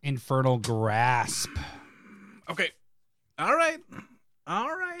Infernal Grasp. Okay. All right.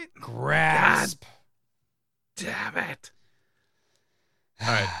 Grasp. God damn it. All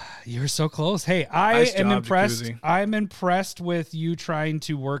right. You're so close. Hey, I Nice am job, impressed. Jacuzzi. I'm impressed with you trying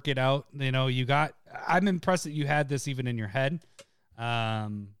to work it out. You know, I'm impressed that you had this even in your head. I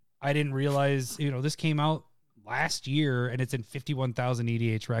didn't realize, this came out last year, and it's in 51,000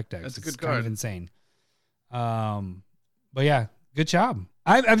 EDH rec decks. That's a It's good kind of card. insane. But yeah, good job.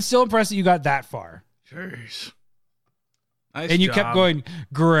 I'm still impressed that you got that far. Jeez. Nice And you job. kept going,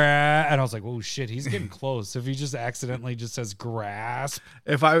 and I was like, oh shit, he's getting close. If he just accidentally just says grasp.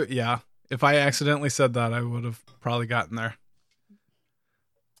 If I accidentally said that, I would have probably gotten there.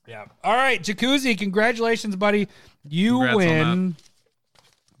 Yeah. All right, Jacuzzi, congratulations, buddy. You Congrats on win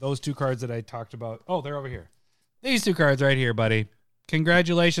those 2 cards that I talked about. Oh, they're over here. These 2 cards right here, buddy.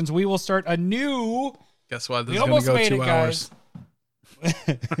 Congratulations. We will start a new. Guess what? This We is going almost to go made 2 it, hours. guys.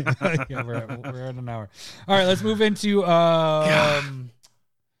 Yeah, we're at an hour. All right, let's move into I'm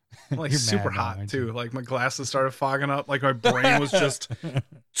like You're super mad now, hot aren't too. you? Like my glasses started fogging up. Like my brain was just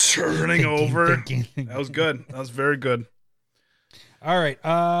turning over. That was good. That was very good. All right,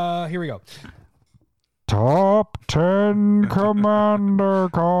 here we go. Top 10 commander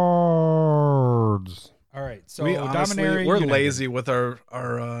cards. All right, so We honestly, Dominaria we're United. lazy with our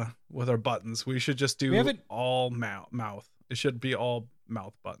buttons. We should just We do haven't- all mouth. It should be all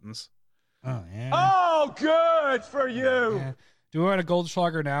mouth buttons. Oh yeah. Oh, good for you. Yeah. Do we want a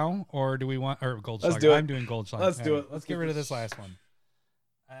Goldschlager now, or do we want or Goldschlager? Let's do it. I'm doing Goldschlager. Let's do All it. Let's get rid of this last one.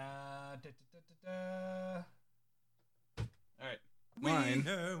 Da. All right, mine.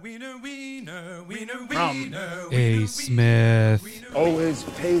 A Smith. Always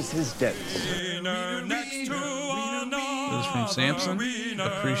pays his debts. This is from Samson.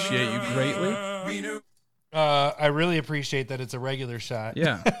 Appreciate you greatly. I really appreciate that it's a regular shot.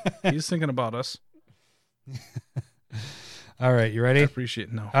 Yeah, he's thinking about us. All right, you I ready?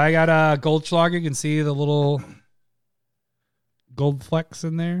 appreciate no. I got a Goldschlager. You can see the little gold flecks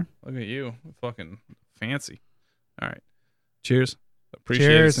in there. Look at you, fucking fancy. All right, cheers. Appreciate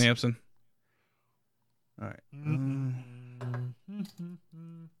Cheers. it, Samson. All right.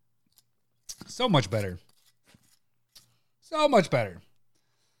 So much better. So much better.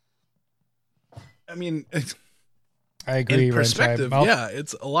 I mean, it's, I agree. in perspective, Ren Tribe. yeah,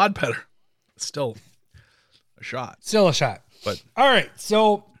 it's a lot better. Still a shot. Still a shot. But- all right,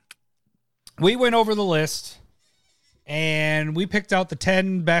 so we went over the list and we picked out the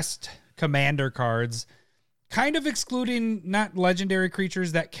 10 best commander cards, kind of excluding not legendary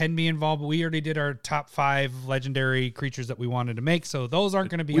creatures that can be involved, but we already did our top 5 legendary creatures that we wanted to make, so those aren't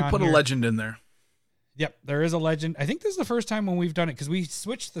going to be We on put here. a legend in there. Yep, there is a legend. I think this is the first time when we've done it because we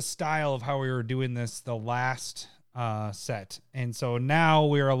switched the style of how we were doing this the last set. And so now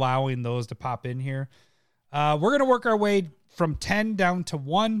we're allowing those to pop in here. We're going to work our way from 10 down to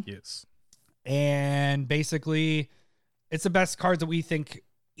 1. Yes. And basically, it's the best cards that we think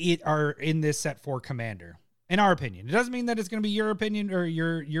are in this set for Commander, in our opinion. It doesn't mean that it's going to be your opinion or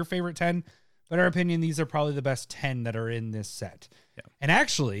your favorite 10, but our opinion, these are probably the best 10 that are in this set. Yeah. And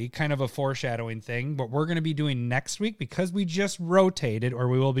actually, kind of a foreshadowing thing, what we're going to be doing next week, because we just rotated, or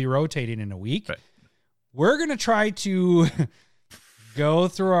we will be rotating in a week, Right. we're going to try to go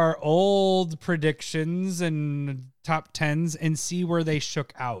through our old predictions and top 10s and see where they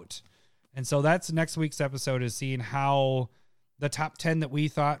shook out. And so that's next week's episode, is seeing how the top 10 that we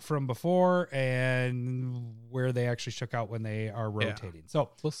thought from before and where they actually shook out when they are rotating.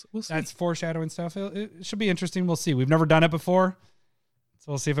 So We'll see. that's foreshadowing stuff. It should be interesting. We'll see. We've never done it before.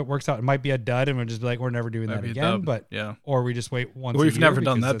 So we'll see if it works out. It might be a dud and we'll just be like, we're never doing That'd that be a again. dub. But yeah, or we just wait once. we've a year never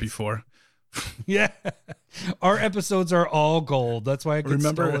done because that it's- before. Yeah. Our episodes are all gold. That's why it gets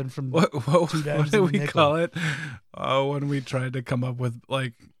Remember stolen from what two dimes did and a we nickel. call it? When we tried to come up with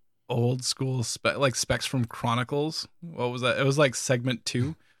like old school specs from Chronicles. What was that? It was like segment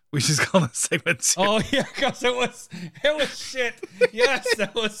 2. We just called it segment 2. Oh yeah, because it was shit. Yes,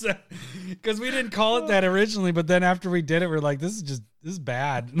 that was because we didn't call it that originally, but then after we did it, we're like, this is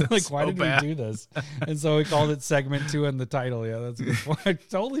bad. Like, why so did bad. we do this? And so we called it segment 2 in the title. Yeah, that's a good point. I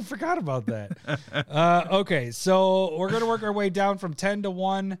totally forgot about that. Okay, so we're gonna work our way down from 10 to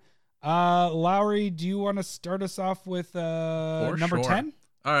 1. Lowry, do you want to start us off with number sure. 10?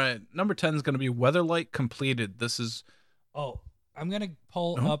 All right, number 10 is going to be Weatherlight Completed. This is Oh, I'm going to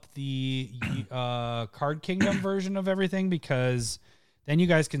pull up the Card Kingdom version of everything, because then you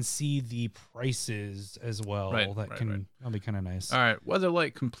guys can see the prices as well. Right, That'll be kind of nice. all right.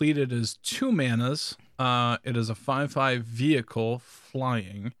 Weatherlight Completed is 2 manas. It is a 5/5 vehicle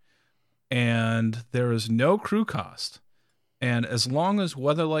flying, and there is no crew cost. And as long as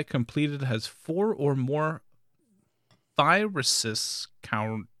Weatherlight Completed has 4 or more Thyresis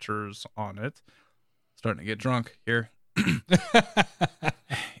counters on it, starting to get drunk here.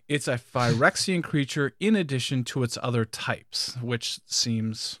 It's a Phyrexian creature in addition to its other types, which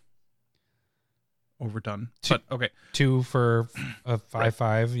seems overdone. Two- But okay. 2 for a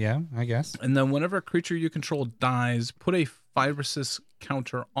 5/5. Yeah, I guess. And then whenever a creature you control dies, put a fire resist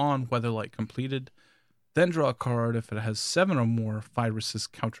counter on Weatherlight completed. Then draw a card if it has 7 or more fire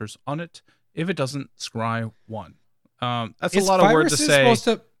resist counters on it. If it doesn't, scry 1. That's Is a lot of Fire words to Resist say. supposed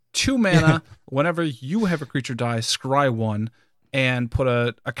to- 2 mana. Whenever you have a creature die, scry 1 and put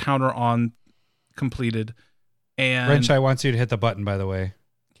a counter on completed. And Renshai wants you to hit the button, by the way.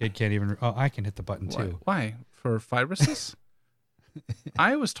 Kid can't even. Oh, I can hit the button too. Why? For fire resist?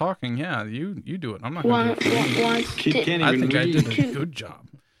 I was talking. Yeah, you do it. I'm not going to do it. Kid can't I even think I read. did a good job.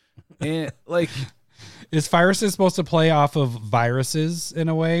 And like, Is Phyresis supposed to play off of viruses in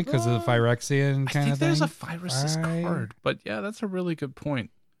a way because of the Phyrexian I kind think of thing? there's a fire resist I- card, but yeah, that's a really good point.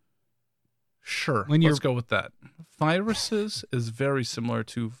 Sure, When let's you're- go with that. Viruses is very similar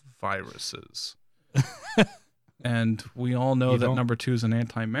to viruses. And we all know You that don't- number 2 is an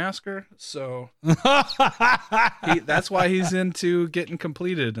anti-masker, so that's why he's into getting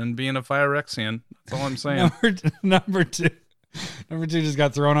completed and being a Phyrexian. That's all I'm saying. number two just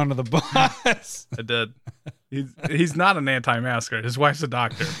got thrown onto the bus. I did. He's not an anti-masker. His wife's a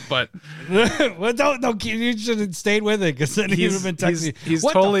doctor, but Well, don't keep. You should have stayed with it because then he would have been texting. he's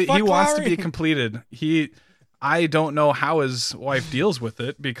 "What the totally fuck, he wants to Lowry?" be completed. I don't know how his wife deals with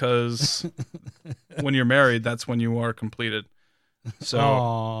it because when you're married, that's when you are completed. So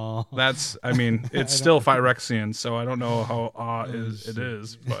Aw. that's, I mean, it's still Phyrexian, so I don't know how it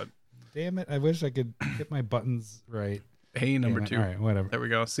is, but Damn it! I wish I could get my buttons right. hey, number Damn it. 2. All right, whatever. There we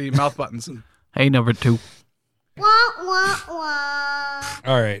go. See, mouth buttons. Hey, number 2.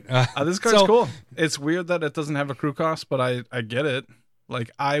 All right. This card's So- cool. It's weird that it doesn't have a crew cost, but I get it. Like,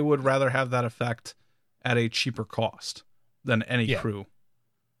 I would rather have that effect at a cheaper cost than any Yeah. crew.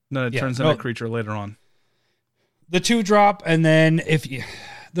 Then it Yeah. turns into Well- a creature later on. The 2-drop, and then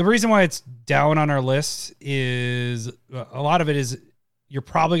the reason why it's down on our list is a lot of it is you're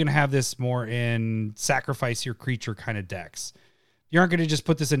probably going to have this more in sacrifice your creature kind of decks. You aren't going to just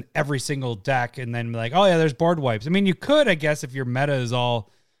put this in every single deck and then be like, oh yeah, there's board wipes. I mean, you could, I guess, if your meta is all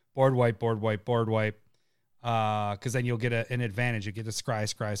board wipe, because then you'll get an advantage. You get to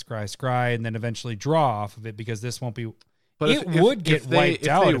scry, and then eventually draw off of it because this won't be. But It would get wiped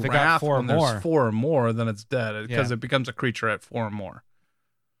out if it got wrath 4 or when there's more. 4 or more, then it's dead because Yeah. it becomes a creature at 4 or more.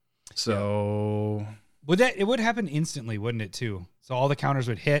 So It would happen instantly, wouldn't it too? So all the counters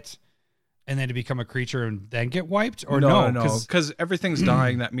would hit, and then to become a creature and then get wiped, or no? because everything's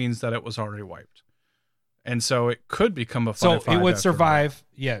dying. That means that it was already wiped, and so it could become a 5/5 So it would after survive.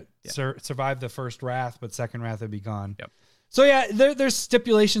 that. Yeah, survive the first wrath, but second wrath would be gone. Yep. So yeah, there's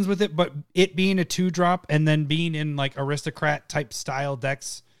stipulations with it, but it being a 2-drop and then being in like aristocrat type style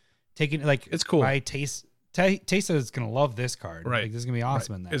decks, taking like It's cool. My Tesa is gonna love this card. Right. Like, this is gonna be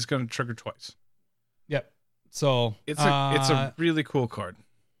awesome in that. It's going to trigger twice. Yep. So It's a really cool card.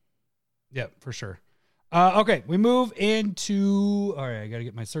 Yep, for sure. Okay, we move into. All right, I got to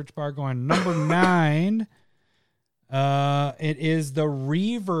get my search bar going. Number 9. It is the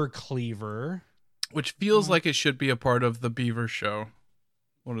Reaver Cleaver. Which feels like it should be a part of the Beaver show.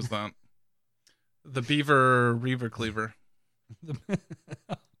 What is that? The Beaver Reaver Cleaver.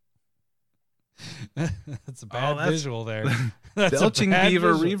 That's a bad that's- visual there. That's a Belching bad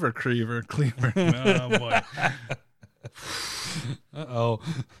Beaver visual. Cleaver. Oh boy. Uh-oh.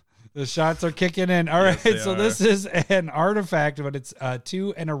 The shots are kicking in. All right, Yes, they so are. this is an artifact, but it's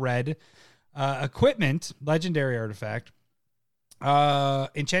 2 and a red. Equipment, legendary artifact.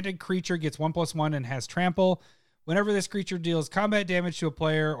 Enchanted creature gets 1/1 and has trample. Whenever this creature deals combat damage to a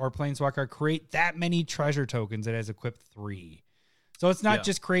player or planeswalker, create that many treasure tokens. It has equipped 3. So it's not Yeah.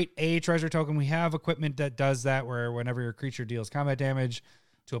 just create a treasure token. We have equipment that does that, where whenever your creature deals combat damage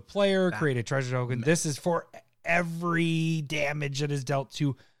to a player, create a treasure token. This is for every damage that is dealt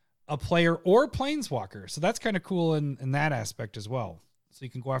to a player or planeswalker. So that's kind of cool in that aspect as well. So you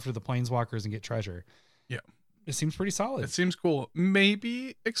can go after the planeswalkers and get treasure. Yeah. It seems pretty solid. It seems cool.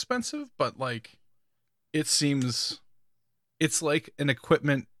 Maybe expensive, but like it's like an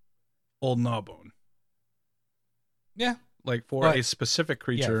equipment old gnawbone. Yeah. Like for But- a specific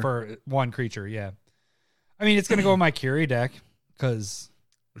creature. Yeah, for one creature, yeah. I mean, it's going to go in my Curie deck because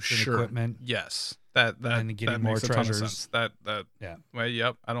sure. equipment. Yes. That And getting that more makes a ton of treasures. sense. That Yeah. well,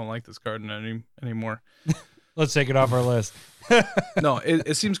 yep. I don't like this card anymore. Let's take it off our list. No,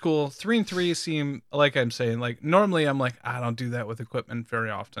 it seems cool. 3 and 3 seem like I'm saying. Like normally, I'm like I don't do that with equipment very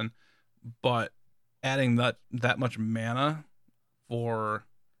often, but adding that much mana for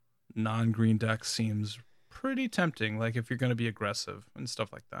non-green decks seems pretty tempting. Like if you're going to be aggressive and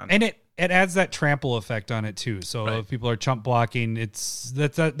stuff like that. And it adds that trample effect on it too. So Right. if people are chump blocking, that's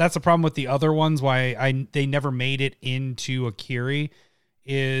a problem with the other ones. Why they never made it into Akiri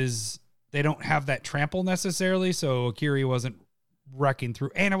is they don't have that trample necessarily. So Akiri wasn't wrecking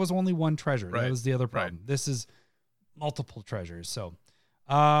through, and it was only one treasure. Right. That was the other Right. problem. This is multiple treasures. So,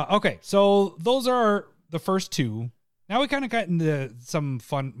 okay. So those are the first two. Now we kind of got into some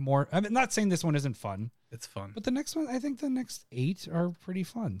fun more. I'm not saying this one isn't fun, It's fun. but the next one, I think the next 8 are pretty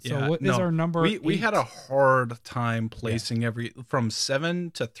fun. So Yeah, what is no, our number? We had 8? a hard time placing from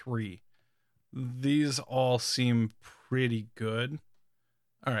 7 to 3. These all seem pretty good.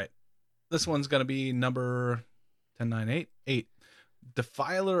 All right. This one's going to be number 10, 9, 8. 8.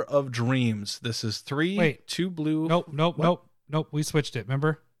 Defiler of Dreams. This is 3. Wait. 2 blue. Nope. We switched it.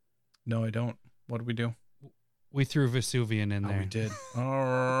 Remember? No, I don't. What did we do? We threw Vesuvian in Oh, there. we did. All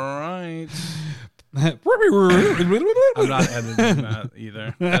right. I'm I'm not editing that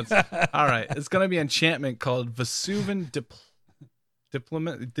either. That's, all right. It's going to be enchantment called Vesuvian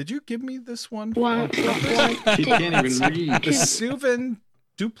Diplomat. Did you give me this one? What? He can't even read. Vesuvian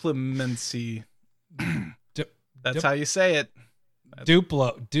Duplimency. That's Dip- how you say it.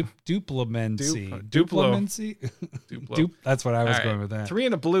 Duplamency. Duplo. Duplamency? Duplo. That's what I was All going right. with that. 3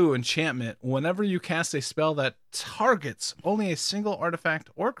 and a blue enchantment. Whenever you cast a spell that targets only a single artifact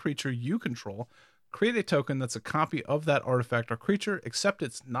or creature you control, create a token that's a copy of that artifact or creature, except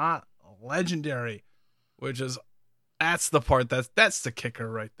it's not legendary. That's the part that's the kicker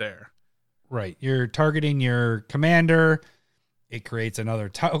right there. Right. You're targeting your commander. It creates another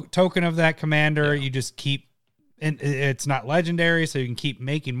token of that commander. Yeah. You just keep, and it's not legendary, so you can keep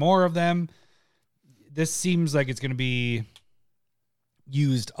making more of them. This seems like it's going to be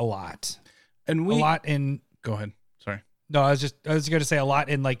used a lot. And A lot in, go ahead. Sorry. no, I was going to say a lot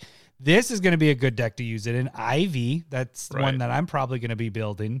in like, this is going to be a good deck to use it in. Ivy, that's the one Right. that I'm probably going to be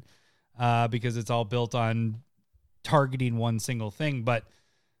building because it's all built on targeting one single thing. But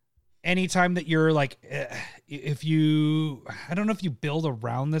anytime that you're like, I don't know if you build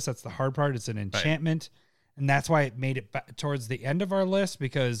around this, that's the hard part. It's an enchantment. And that's why it made it towards the end of our list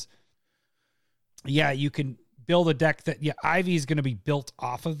because, yeah, you can build a deck that, Ivy is going to be built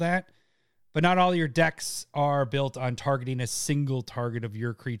off of that. But not all your decks are built on targeting a single target of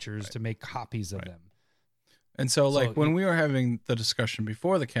your creatures to make copies of them. And so when we were having the discussion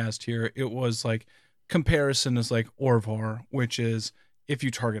before the cast here, it was like comparison is like Orvar, which is if you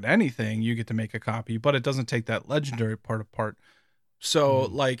target anything, you get to make a copy, but it doesn't take that legendary part apart. So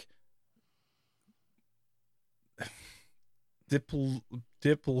like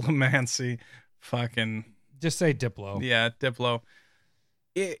Diplomancy, fucking Just say Diplo. yeah, Diplo.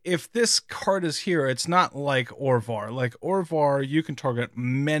 If this card is here, it's not like Orvar. Like Orvar, you can target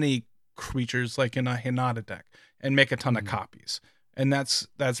many creatures like in a Hinata deck and make a ton of copies. And that's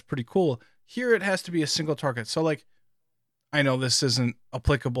pretty cool. Here it has to be a single target. So like I know this isn't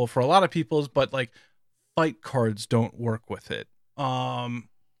applicable for a lot of people's, but like fight cards don't work with it.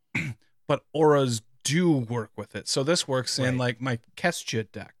 But auras do work with it. So this works in like my Kestia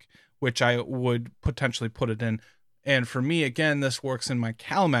deck, which I would potentially put it in. And for me, again, this works in my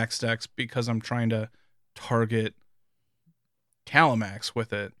Calamax decks because I'm trying to target Calamax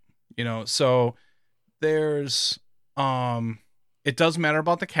with it, so there's, it does matter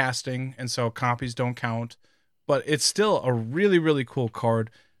about the casting. And so copies don't count, but it's still a really, really cool card.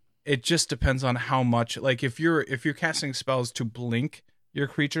 It just depends on how much, like if you're casting spells to blink your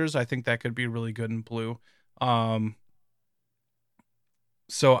creatures, I think that could be really good in blue.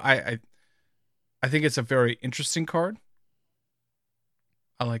 So I think it's a very interesting card.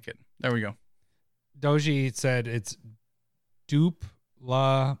 I like it. There we go. Doji said it's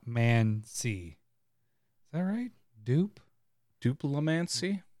Duplamancy. Is that right?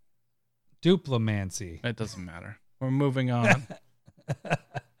 Duplamancy? Duplamancy. It doesn't matter. We're moving on.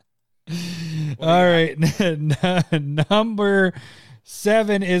 All right. Number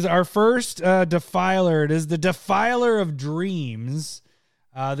 7 is our first Defiler. It is the Defiler of Dreams.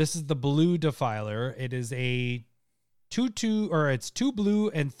 This is the blue Defiler. It is a 2/2, or it's 2 blue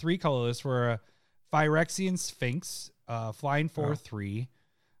and 3 colorless for a Phyrexian Sphinx, flying 4/3.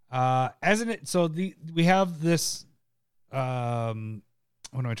 We have this. What am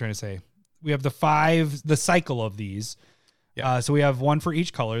I trying to say? We have the cycle of these. Yeah. So we have one for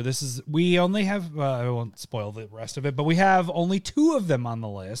each color. We only have, I won't spoil the rest of it, but we have only 2 of them on the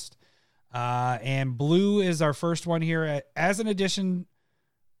list. And blue is our first one here. As an additional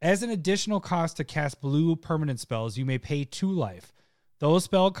cost to cast blue permanent spells, you may pay 2 life. Those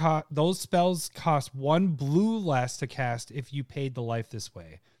spells cost 1 blue less to cast if you paid the life this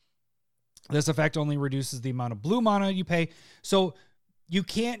way. This effect only reduces the amount of blue mana you pay. So you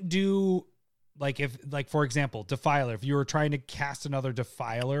can't do for example, Defiler. If you were trying to cast another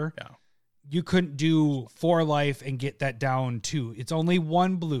Defiler, you couldn't do 4 life and get that down 2. It's only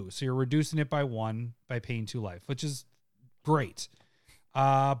 1 blue, so you're reducing it by 1 by paying 2 life, which is great.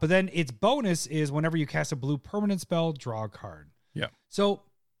 But then its bonus is whenever you cast a blue permanent spell, draw a card. Yeah. So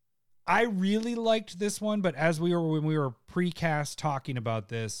I really liked this one, but when we were precast talking about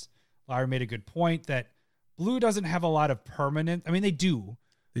this, Larry made a good point that blue doesn't have a lot of permanent. I mean, they do.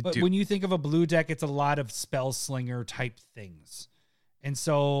 When you think of a blue deck, it's a lot of spell slinger type things. And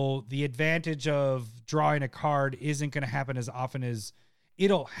so the advantage of drawing a card isn't going to happen as often as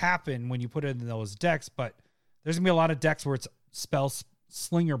it'll happen when you put it in those decks, but there's going to be a lot of decks where it's spell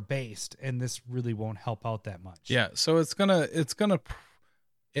slinger based, and this really won't help out that much. Yeah, so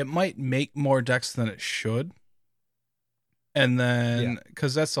it might make more decks than it should. And then,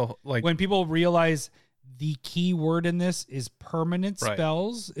 because that's when people realize the key word in this is permanent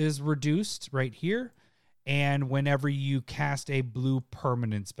spells is reduced right here. And whenever you cast a blue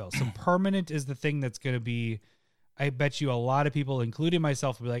permanent spell. So permanent is the thing that's going to be, I bet you a lot of people, including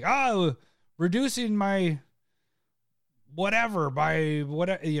myself, will be like, reducing my whatever by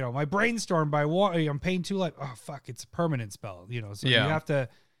my brainstorm by what I'm paying 2 life. Oh, fuck, it's a permanent spell, So you have to,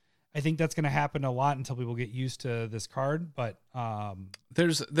 I think that's going to happen a lot until people get used to this card. But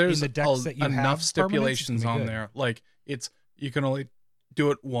there's enough stipulations on there. Like you can only do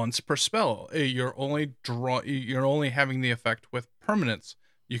it once per spell. You're only having the effect with permanents.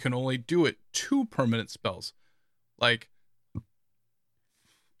 You can only do it 2 permanent spells. Like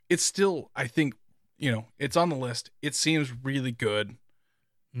it's still, I think, it's on the list. It seems really good.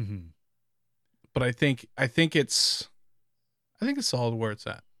 Mm-hmm. But I think it's solid where it's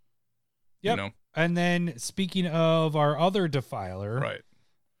at. Yep. And then speaking of our other Defiler,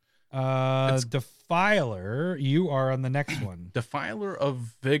 Defiler, you are on the next one. Defiler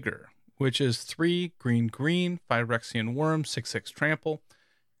of Vigor, which is 3 green, Phyrexian Worm, 6/6 trample.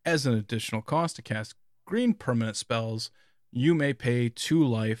 As an additional cost to cast green permanent spells, you may pay 2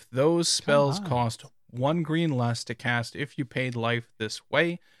 life. Those spells cost 1 green less to cast if you paid life this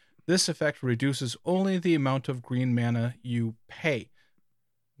way. This effect reduces only the amount of green mana you pay.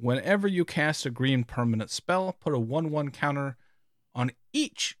 Whenever you cast a green permanent spell, put a 1/1 counter on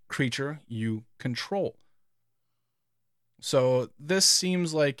each creature you control. So this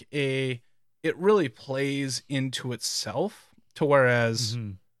seems like it really plays into itself, to whereas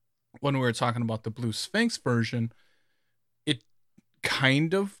when we were talking about the Blue Sphinx version, it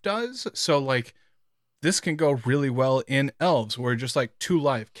kind of does. So like this can go really well in elves, where just like 2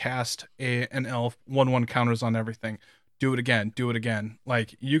 life, cast an elf, 1/1 counters on everything. Do it again.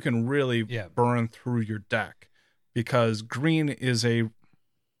 Like you can really burn through your deck because green is a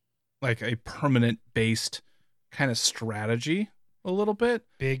permanent based kind of strategy a little bit.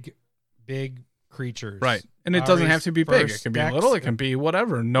 Big creatures. Right. And it doesn't have to be big. It can be little. It can be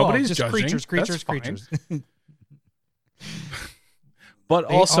whatever. Nobody's just judging. Creatures. But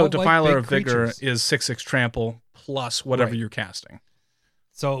also Defiler of Vigor is 6/6 trample plus whatever you're casting.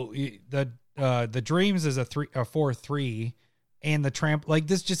 So the Dreams is a 4/3, and the Tramp, like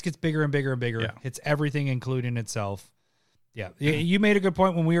this just gets bigger and bigger and bigger. Yeah. It's everything, including itself. Yeah. You made a good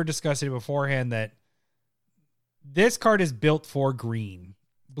point when we were discussing it beforehand that this card is built for green.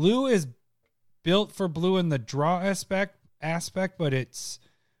 Blue is built for blue in the draw aspect, but it's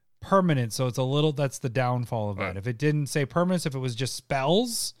permanent. So it's that's the downfall of that. If it didn't say permanence, if it was just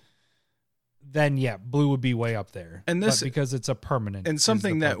spells, then blue would be way up there. And this, but because it's a permanent, and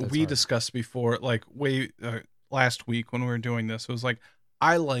something that we discussed before, like last week when we were doing this, was like,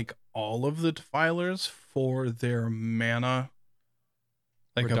 I like all of the Defilers for their mana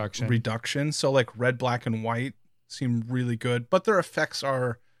reduction. So like red, black, and white seem really good, but their effects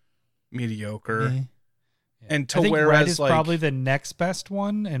are mediocre. Yeah. And I think whereas red is probably the next best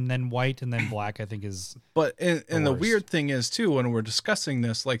one, and then white, and then black, I think is. But and the weird thing is too, when we're discussing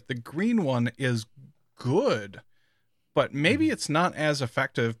this, like the green one is good, but maybe it's not as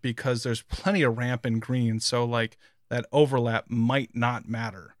effective because there's plenty of ramp in green, so like that overlap might not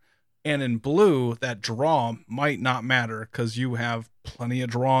matter. And in blue, that draw might not matter because you have plenty of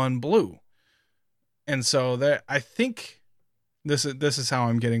draw in blue. And so that, I think this is how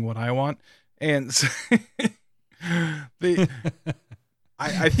I'm getting what I want. And so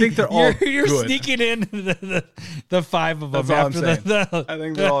I think they're all you're good. sneaking in the 5 of them. That's all I'm saying. I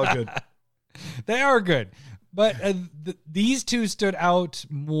think they're all good. They are good. But these 2 stood out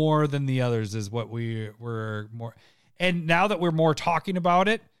more than the others is what we were more. And now that we're more talking about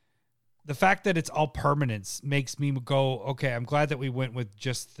it, the fact that it's all permanents makes me go, okay, I'm glad that we went with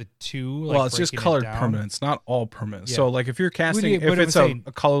just the two. Like well, it's just breaking it colored down. permanents, not all permanents. Yeah. So like if you're casting, But if I'm it's saying-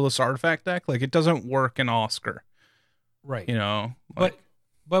 a colorless artifact deck, like it doesn't work in Oscar, Right. you know. Like,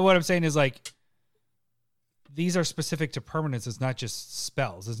 But what I'm saying is like these are specific to permanents. It's not just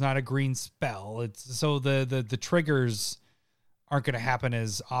spells. It's not a green spell. It's so the triggers aren't going to happen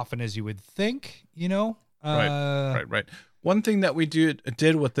as often as you would think, you know? right. One thing that we did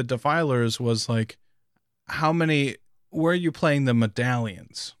with the Defilers was like, where are you playing the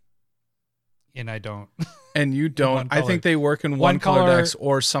medallions? And I don't. And you don't. One I color. think they work in One one color color, decks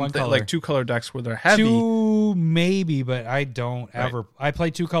or something color. like 2 color decks where they're heavy. Two maybe, but I don't Right. ever. I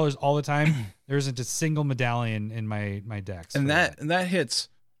play 2 colors all the time. There isn't a single medallion in my decks. And for that hits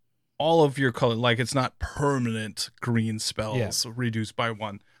all of your color. Like it's not permanent green spells reduced by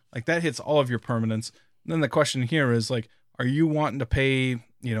 1. Like that hits all of your permanents. And then the question here is like, are you wanting to pay,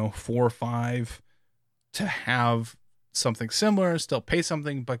 4 or 5 to have something similar, still pay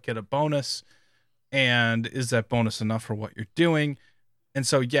something, but get a bonus? And is that bonus enough for what you're doing? And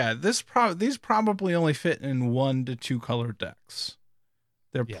so, yeah, these probably only fit in 1 to 2 color decks.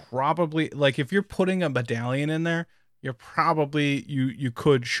 They're probably like, if you're putting a medallion in there, you're probably, you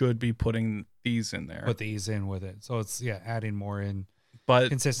should be putting these in there. Put these in with it. So it's, adding more in But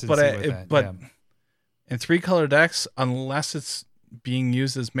consistency but with that. but yeah. in 3 color decks, unless it's being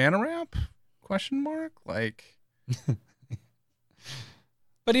used as mana ramp, question mark, like.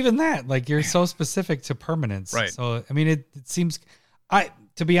 But even that, like you're so specific to permanence. Right. So I mean it seems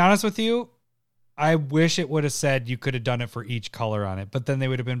to be honest with you, I wish it would have said you could have done it for each color on it, but then they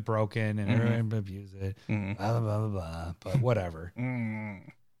would have been broken and everyone would abuse it. Mhm. Blah, blah, blah, blah, but whatever.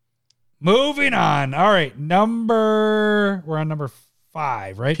 Mm. Moving on. All right. We're on number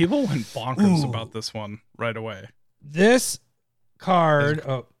 5, right? People went bonkers Ooh. about this one right away. This card,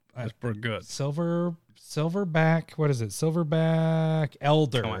 That's pretty good. silverback. What is it? Silverback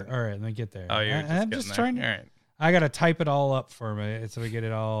Elder. Come All on. right, let me get there. Oh, I'm just trying to. All right. I gotta type it all up for me so we get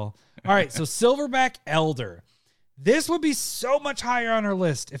it all. All right, so Silverback Elder. This would be so much higher on our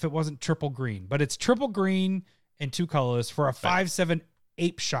list if it wasn't triple green, but it's triple green and 2 colors for a 5/7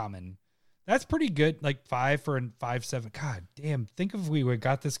 ape shaman. That's pretty good. Like 5 for a 5/7. God damn! Think if we would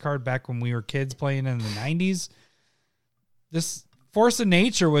got this card back when we were kids playing in the 90s. This Force of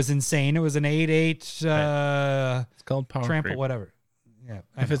Nature was insane. It was an 8/8 It's called power trample, creep. whatever. Yeah,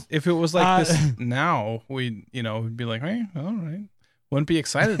 I know. If it was like this now, we'd be like, hey, all right. Wouldn't be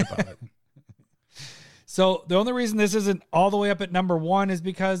excited about it. So the only reason this isn't all the way up at number 1 is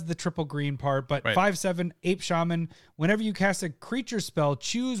because the triple green part. But Right. 5/7 ape shaman. Whenever you cast a creature spell,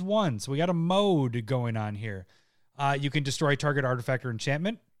 choose 1. So we got a mode going on here. You can destroy target artifact or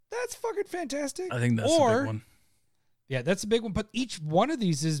enchantment. That's fucking fantastic. I think that's the big one. Yeah, that's a big one. But each one of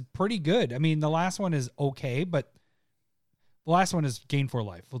these is pretty good. I mean, the last one is okay, but the last one is Gain 4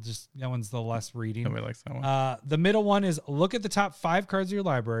 Life. That one's the less reading. Nobody likes that one. The middle one is look at the top 5 cards of your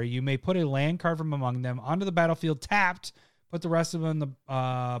library. You may put a land card from among them onto the battlefield tapped. Put the rest of them in the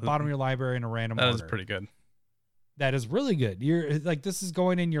bottom of your library in a random That order. is pretty good. That is really good. You're like, this is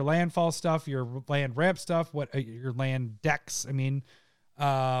going in your landfall stuff, your land ramp stuff, your land decks. I mean,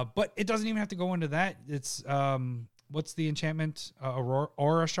 but it doesn't even have to go into that. It's what's the enchantment?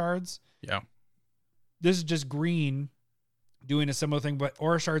 Aura shards. Yeah. This is just green. Doing a similar thing, but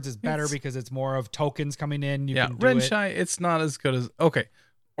Aura Shards is better because it's more of tokens coming in. You can do it. Renshai, it's not as good as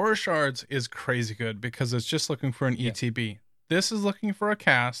Aura Shards is crazy good because it's just looking for an ETB. This is looking for a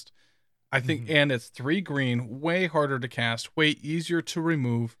cast, I think, and it's 3 green, way harder to cast, way easier to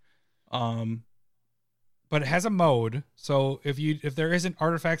remove. But it has a mode, so if there isn't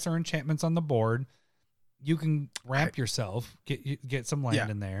artifacts or enchantments on the board, you can ramp yourself, get some land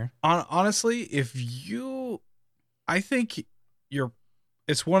in there. Honestly, I think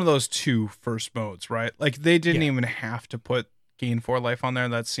it's one of those 2 first modes, right? Like they didn't even have to put Gain 4 Life on there.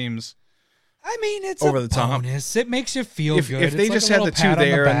 That seems, I mean, it's over a the top. bonus. It makes you feel good. If they It's just like a had the little 2 pat on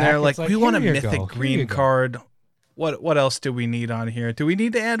there and back. they're like, It's we want a here you mythic go. Here green you go. card. What else do we need on here? Do we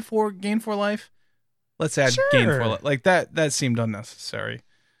need to add Gain 4 Life? Let's add Gain 4 Life. Like that seemed unnecessary.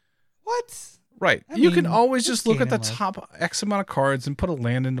 What? Right. I You can mean, always just just look at the gain in life. top X amount of cards and put a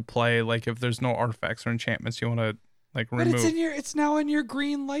land into play. Like if there's no artifacts or enchantments you want to like But remove. it's now in your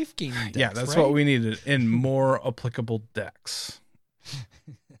green life game. Yeah, that's what we needed in more applicable decks.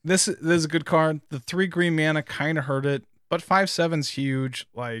 This is a good card. The 3 green mana kind of hurt it, but 5/7's huge.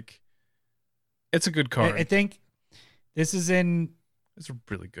 Like, it's a good card. I think this is in It's a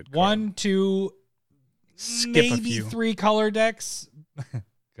really good card. 1, 2, Skip a maybe few. 3 color decks.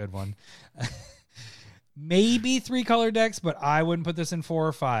 Good one. maybe 3 color decks, but I wouldn't put this in 4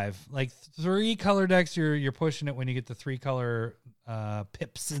 or 5. Like 3 color decks, you're pushing it when you get the 3 color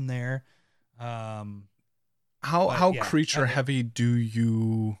pips in there. How creature heavy do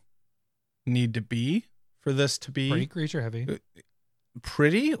you need to be for this to be pretty creature heavy?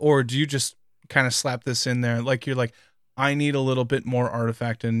 Pretty, or do you just kind of slap this in there? Like you're like, I need a little bit more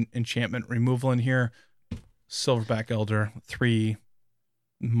artifact and enchantment removal in here. Silverback Elder 3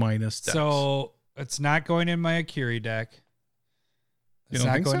 minus decks. So it's not going in my Akiri deck. You It's don't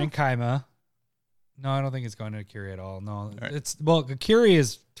not think going so? in Kaima. No, I don't think it's going to Akiri at all. No, right. it's Akiri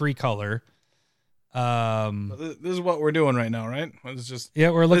is 3 color. This is what we're doing right now, right? It's just Yeah,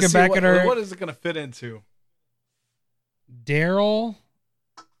 we're looking let's see back what, at our what is it going to fit into? Daryl.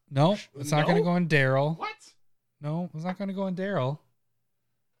 No, it's not going to No? go in Daryl. What? No, it's not going to go in Daryl.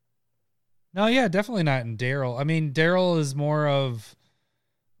 No, yeah, definitely not in Daryl. I mean, Daryl is more of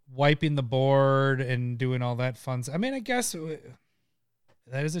wiping the board and doing all that fun. I mean, I guess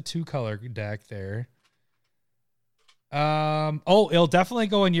that is a 2 color deck there. It'll definitely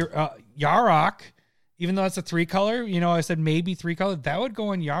go in your Yarok, even though it's a 3 color. You know, I said maybe 3 color. That would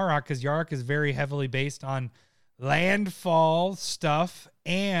go in Yarok because Yarok is very heavily based on landfall stuff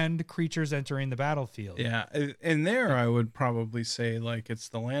and creatures entering the battlefield. Yeah, in there I would probably say like it's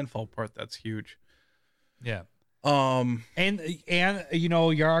the landfall part that's huge. Yeah. And you know,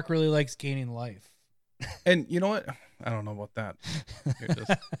 Yarok really likes gaining life. you know what? I don't know about that.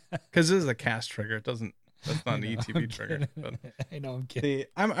 Because this is a cast trigger. It doesn't. That's not an ETB trigger. But I know, I'm kidding.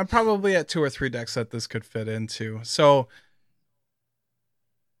 I'm probably at 2 or 3 decks that this could fit into. So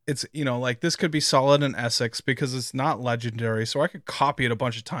it's, you know, like this could be solid in Essex because it's not legendary. So I could copy it a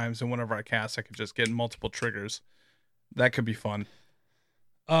bunch of times, and whenever I cast, I could just get multiple triggers. That could be fun.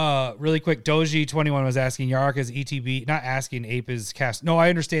 Really quick, Doji21 was asking Yarok is ETB, not asking, Ape is cast. No, I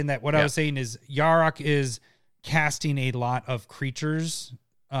understand that. What I was saying is Yarok is casting a lot of creatures,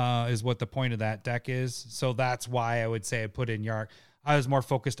 is what the point of that deck is. So that's why I would say I put in Yarok. I was more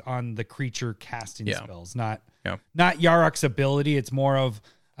focused on the creature casting spells, not Yarok's ability. It's more of,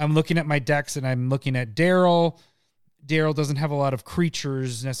 I'm looking at my decks and I'm looking at Daryl. Daryl doesn't have a lot of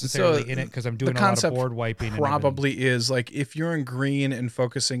creatures necessarily in it because I'm doing a lot of board wiping. Probably is like if you're in green and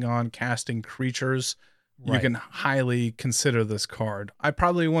focusing on casting creatures, you can highly consider this card. I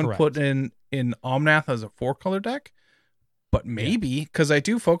probably wouldn't put in Omnath as a 4 color deck, but maybe because I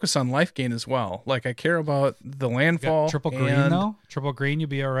do focus on life gain as well. Like I care about the landfall. Triple green though. Triple green, you'd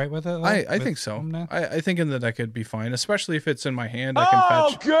be all right with it. I think so. I think in the deck it'd be fine, especially if it's in my hand. I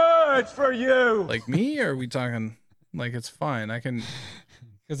can fetch. Good for you. Like me, or are we talking? Like it's fine. I can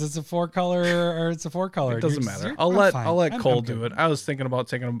because it's a 4 color or it's a 4 color. It doesn't matter. I'll let Cole do it. I was thinking about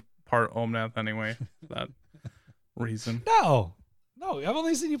taking apart Omnath anyway for that reason. No, I've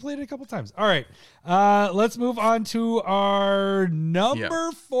only seen you play it a couple times. All right, let's move on to our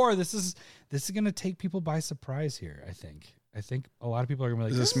number 4. This is gonna take people by surprise here. I think a lot of people are gonna be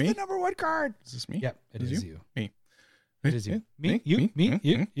like, "Is this me? Is the number 1 card?" Is this me? Yep, it is you. Me. It is you. Me. You.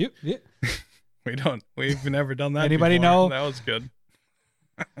 We've never done that. Anybody before. know? That was good.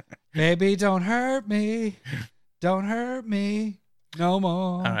 Baby, don't hurt me. Don't hurt me no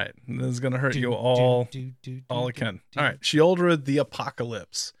more. All right. This is going to hurt you all it can. All right. Sheoldred the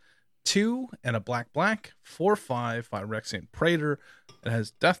Apocalypse. 2 and a black, 4/5 by Rexian Praetor. It has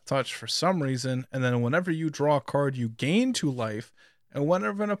Death Touch for some reason. And then whenever you draw a card, you gain 2 life. And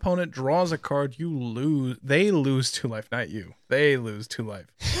whenever an opponent draws a card, you lose. They lose 2 life, not you. They lose 2 life.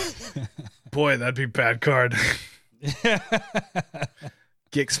 Boy, that'd be a bad card.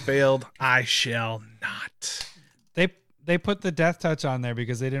 Gix failed. I shall not. They put the Death Touch on there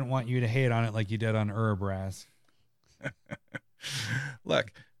because they didn't want you to hate on it like you did on Urabras.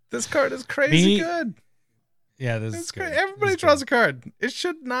 Look, this card is crazy good. Yeah, this is is good. Everybody draws a card. It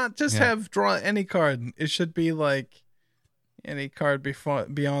should not just have draw any card. It should be like any card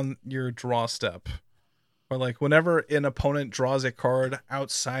beyond your draw step. Or like whenever an opponent draws a card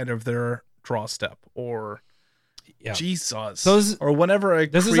outside of their draw step, or Jesus. Or whenever a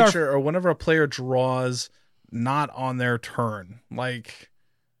creature or whenever a player draws not on their turn. Like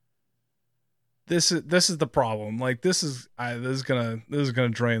this is the problem. Like this is gonna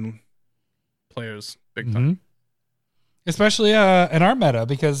drain players big time. Especially in our meta,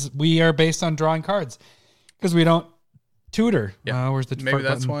 because we are based on drawing cards. Because we don't tutor. Where's the maybe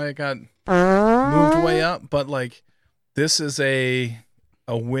that's why it got moved way up. But like this is a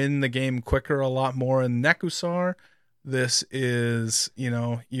win the game quicker a lot more in Nekusar. This is,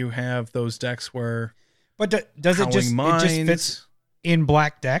 you have those decks where does it just fits in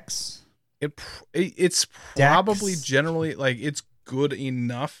black decks? It's probably generally like it's good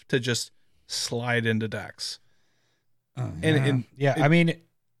enough to just slide into decks. And I mean,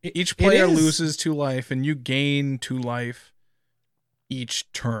 Each player loses 2 life, and you gain 2 life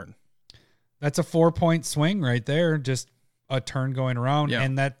each turn. That's a 4-point swing right there. Just a turn going around, Yeah.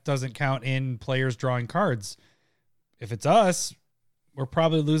 and that doesn't count in players drawing cards. If it's us, we're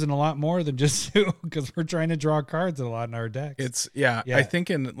probably losing a lot more than just 2 because we're trying to draw cards a lot in our decks. It's I think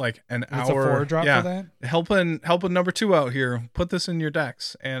in like an It's hour. a 4 drop for that. Helping number 2 out here. Put this in your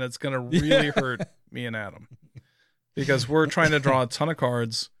decks, and it's gonna really hurt me and Adam because we're trying to draw a ton of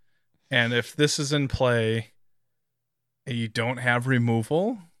cards, and if this is in play, and you don't have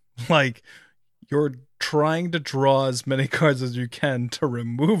removal, like you're trying to draw as many cards as you can to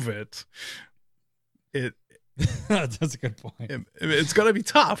remove it. That's a good point. It's gonna be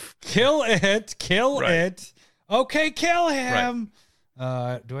tough. Kill it. Right. It. Okay, kill him.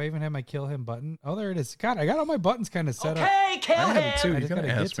 Do I even have my kill him button? Oh, there it is. God, I got all my buttons kind of set up. I have it too. I You just gotta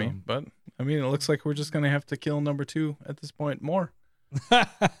gotta ask get me, some. but I mean, it looks like we're just gonna have to kill number 2 at this point more.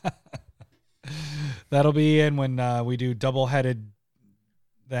 That'll be in when we do double-headed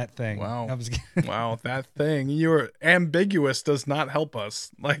that thing. Wow. I was kidding. Wow, that thing. You're ambiguous does not help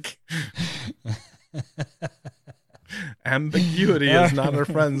us. Like ambiguity is not our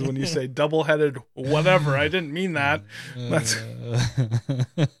friends when you say double-headed whatever. I didn't mean that. That's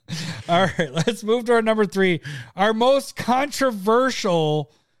All right, let's move to our number 3. Our most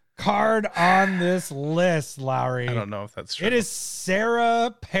controversial card on this list, Lowry. I don't know if that's true. It is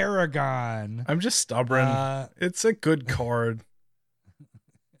Sarah Paragon. I'm just stubborn. It's a good card.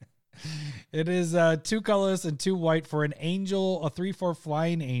 It is 2 colorless and 2 white for an angel, a 3/4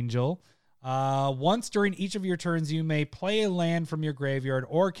 flying angel. Once during each of your turns, you may play a land from your graveyard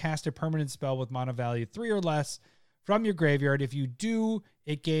or cast a permanent spell with mana value 3 or less from your graveyard. If you do,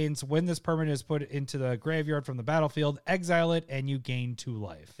 it gains when this permanent is put into the graveyard from the battlefield, exile it, and you gain 2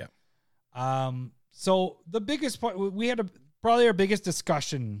 life. Yeah. So the biggest point, we had probably our biggest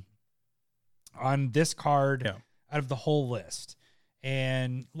discussion on this card out of the whole list.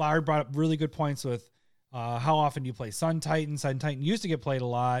 And Larry brought up really good points with how often you play Sun Titan. Sun Titan used to get played a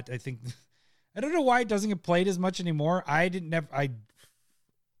lot. I don't know why it doesn't get played as much anymore.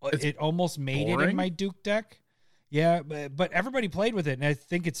 It almost made it in my Duke deck. Yeah, but everybody played with it, and I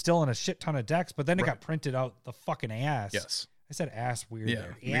think it's still in a shit ton of decks, but then it got printed out the fucking ass. Yes. I said ass weird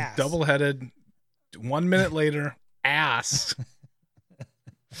there. Yeah. Double-headed. 1 minute later, ass.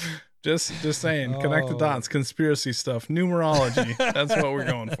 Just saying. Connect the dots. Conspiracy stuff. Numerology. That's what we're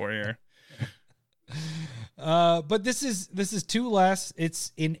going for here. But this is 2 less.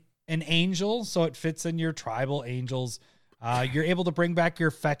 It's in an angel, so it fits in your tribal angels. You're able to bring back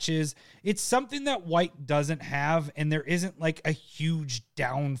your fetches. It's something that white doesn't have, and there isn't like a huge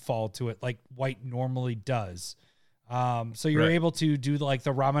downfall to it like white normally does. So you're able to do like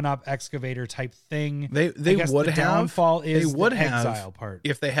the Ramanop excavator type thing. They would the have downfall is they would the have exile part.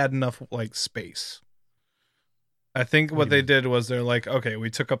 if they had enough like space. I think what they did was they're like, okay, we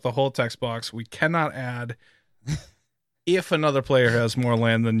took up the whole text box. We cannot add. If another player has more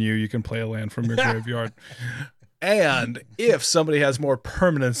land than you can play a land from your graveyard. And if somebody has more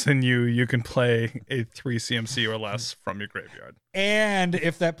permanents than you can play a 3 CMC or less from your graveyard. And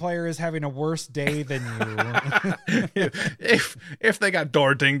if that player is having a worse day than you, if they got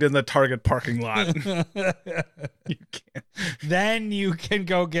door dinged in the Target parking lot, you can't. Then you can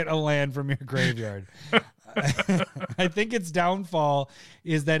go get a land from your graveyard. I think its downfall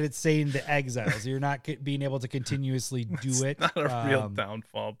is that it's saying the exiles. You're not being able to continuously do it. Not a real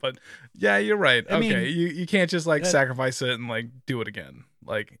downfall, but yeah, you're right. I mean, you can't just like sacrifice it and like do it again.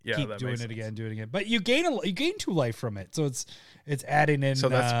 Like keep that doing makes it sense. again, do it again. But you gain 2 life from it, so it's adding in. So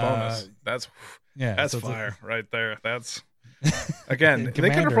that's bonus. That's so fire right there. That's again. They could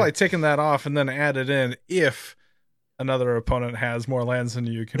have Commander. probably taken that off and then added in if another opponent has more lands than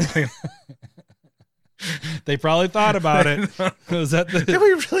you can play. They probably thought about it. Was that the? Do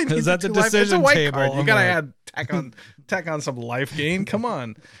we really need is that the two life? It's a decision white table? card. You I'm gotta like- tack on some life gain. Come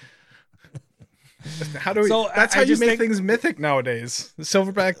on. How do we? So, that's I how you just make think- things mythic nowadays.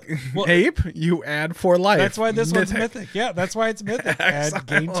 Silverback Well- ape, you add 4 life. That's why this one's mythic. Yeah, that's why it's mythic. Add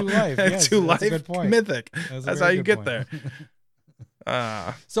gain 2 life. Add Yes, 2 that's life. a good point. Mythic. That's a That's very how you good get point.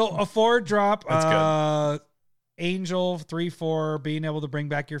 there. So a 4 drop, That's good. angel 3/4, being able to bring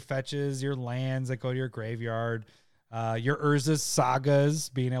back your fetches, your lands that go to your graveyard, your Urza's sagas,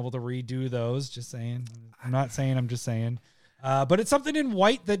 being able to redo those. Just saying. I'm not saying. I'm just saying. But it's something in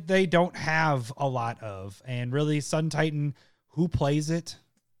white that they don't have a lot of, and really Sun Titan. Who plays it?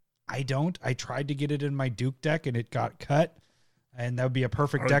 I don't. I tried to get it in my Duke deck and it got cut, and that would be a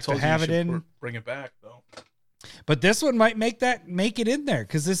perfect Already deck to told you have you it should in. Bring it back though. But this one might make it in there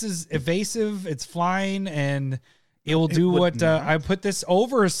because this is evasive. It's flying, and it will do what I put this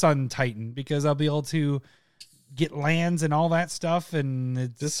over Sun Titan because I'll be able to get lands and all that stuff. And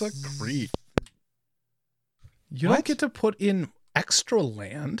it's Disagree. You don't get to put in extra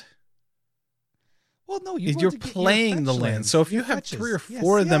land. Well, no, you're playing the land. So if you have 3 or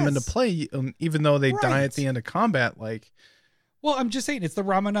 4 of them into play, even though they die at the end of combat, like. Well, I'm just saying it's the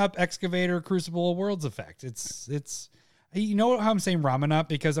Ramen Up Excavator Crucible of Worlds effect. It's you know how I'm saying Ramen Up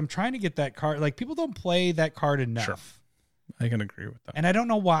because I'm trying to get that card. Like people don't play that card enough. Sure. I can agree with that. And I don't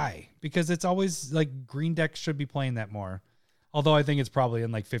know why, because it's always like green decks should be playing that more. Although I think it's probably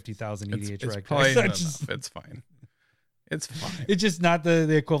in like 50,000 EDH. It's probably not enough. It's fine. It's fine. It's just not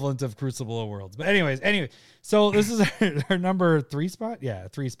the equivalent of Crucible of Worlds. But anyway, so this is our number 3 spot. Yeah,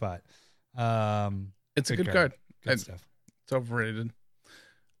 3 spot. It's a good card. Good stuff. It's overrated.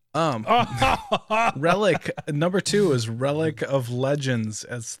 Relic number 2 is Relic of Legends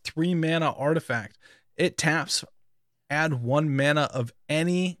as 3 mana artifact. It taps, add 1 mana of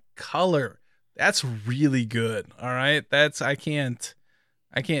any color. That's really good. All right. I can't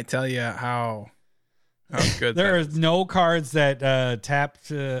tell you how good there are no cards that tap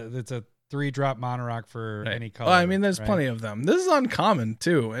that's a 3-drop mono rock for any color. Well, I mean, there's plenty of them. This is uncommon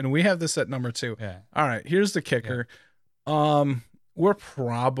too, and we have this at number 2. Yeah. All right, here's the kicker. Yeah. We're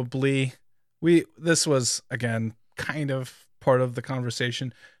probably this was again kind of part of the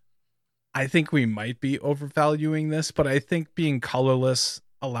conversation. I think we might be overvaluing this, but I think being colorless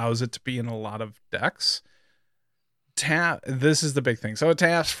allows it to be in a lot of decks. This is the big thing. So it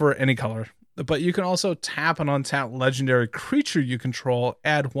taps for any color. But you can also tap an untapped legendary creature you control,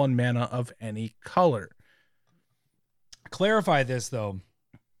 add 1 mana of any color. Clarify this though.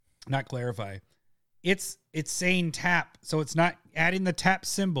 Not clarify. It's saying tap, so it's not adding the tap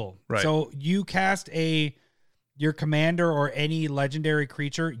symbol. Right. So you cast your commander or any legendary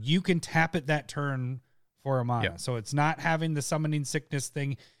creature, you can tap it that turn for a mana. Yep. So it's not having the summoning sickness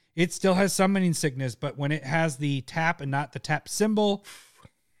thing. It still has summoning sickness, but when it has the tap and not the tap symbol,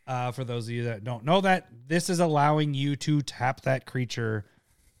 for those of you that don't know that, this is allowing you to tap that creature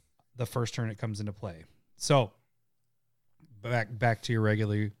the first turn it comes into play. So back to your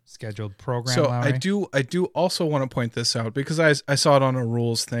regularly scheduled program. So Lowry. I do also want to point this out because I saw it on a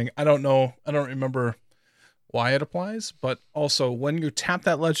rules thing. I don't remember why it applies, but also when you tap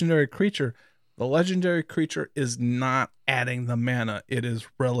that legendary creature, the legendary creature is not adding the mana. It is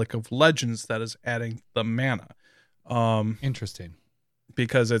Relic of Legends that is adding the mana. Interesting.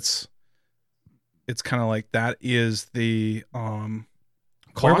 Because it's kind of like that is the cost.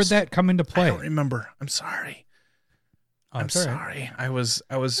 Where would that come into play? I don't remember. I'm sorry. I'm sorry. I was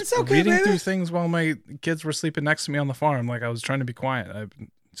okay, reading baby. through things while my kids were sleeping next to me on the farm. Like I was trying to be quiet. I've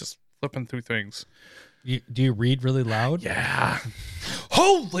been just flipping through things. Do you read really loud? Yeah.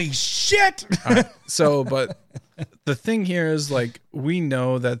 Holy shit! Right. So, but the thing here is like we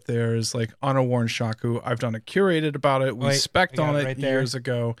know that there's like Honor Worn Shaku. I've done a curated about it. We spec'd on it right years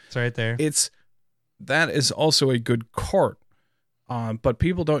ago. It's right there. That is also a good card, but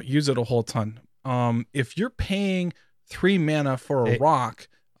people don't use it a whole ton. If you're paying 3 mana for a rock,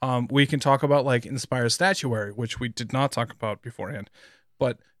 we can talk about like Inspired Statuary, which we did not talk about beforehand.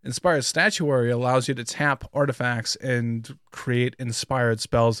 But Inspired Statuary allows you to tap artifacts and create inspired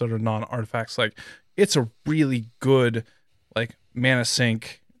spells that are non-artifacts. Like it's a really good like mana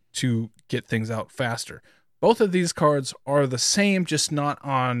sink to get things out faster. Both of these cards are the same, just not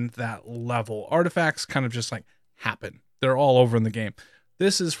on that level. Artifacts kind of just like happen. They're all over in the game.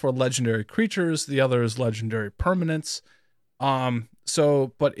 This is for legendary creatures. The other is legendary permanents.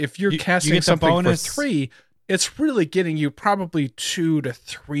 But if you're casting something bonus for 3, it's really getting you probably 2 to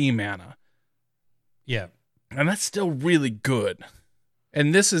 3 mana. Yeah. And that's still really good.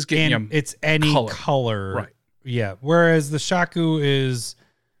 And this is getting you it's any color. Right. Yeah. Whereas the Shaku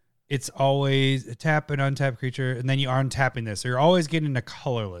it's always a tap and untap creature, and then you are untapping this. So you're always getting a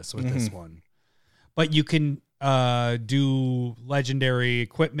colorless with this one. But you can do legendary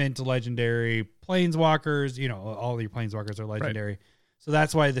equipment, legendary planeswalkers. You know, all your planeswalkers are legendary. Right. So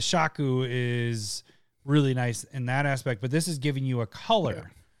that's why the Shaku is really nice in that aspect. But this is giving you a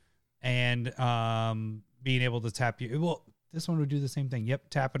color and being able to tap you. Well, this one would do the same thing. Yep,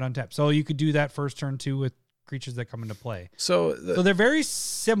 tap and untap. So you could do that first turn too with creatures that come into play. So they're very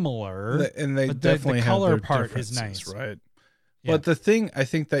similar, and they but definitely the color have their part is nice, right? Yeah. But the thing I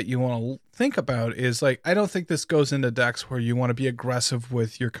think that you want to think about is like I don't think this goes into decks where you want to be aggressive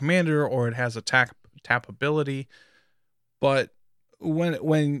with your commander or it has a tap ability. But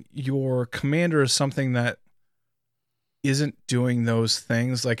when your commander is something that isn't doing those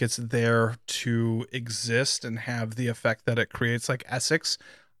things, like it's there to exist and have the effect that it creates, like Essex,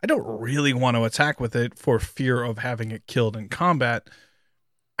 I don't really want to attack with it for fear of having it killed in combat.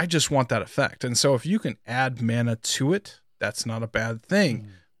 I just want that effect. And so if you can add mana to it, that's not a bad thing.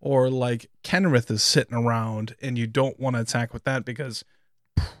 Or like Kenrith is sitting around and you don't want to attack with that because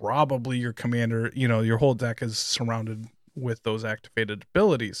probably your commander, your whole deck is surrounded with those activated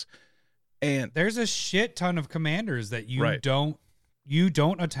abilities. And there's a shit ton of commanders that you Right. don't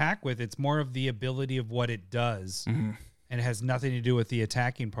attack with. It's more of the ability of what it does, and it has nothing to do with the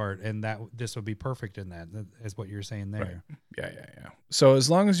attacking part. And that this would be perfect in that. That is what you're saying there. Right. Yeah. So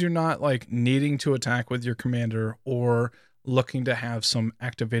as long as you're not like needing to attack with your commander or looking to have some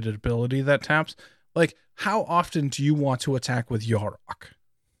activated ability that taps, like how often do you want to attack with Yarok?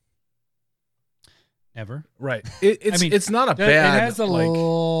 Never. Right. It's not a bad. It has a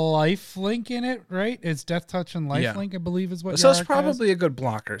life link in it, right? It's Death Touch and life link, I believe, is what. So it's Yarok probably has. a good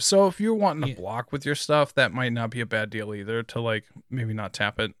blocker. So if you're wanting to block with your stuff, that might not be a bad deal either. To like maybe not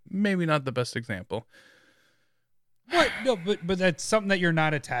tap it. Maybe not the best example. Right. No, but that's something that you're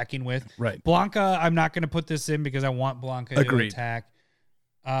not attacking with. Right. Blanca, I'm not going to put this in because I want Blanca to attack.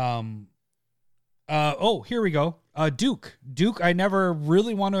 Here we go. Duke, I never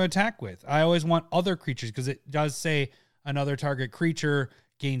really want to attack with. I always want other creatures because it does say another target creature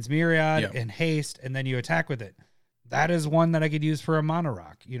gains Myriad and haste, and then you attack with it. That is one that I could use for a Mono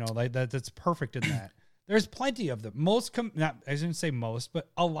Rock. That's perfect in that. There's plenty of them. I didn't say most, but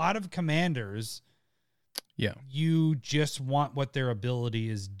a lot of commanders. Yeah. You just want what their ability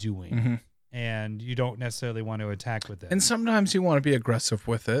is doing. And you don't necessarily want to attack with it. And sometimes you want to be aggressive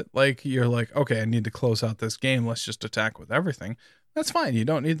with it. Like you're like, okay, I need to close out this game. Let's just attack with everything. That's fine. You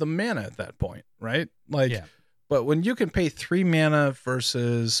don't need the mana at that point, right? But when you can pay 3 mana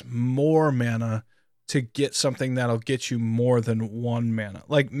versus more mana to get something that'll get you more than 1 mana.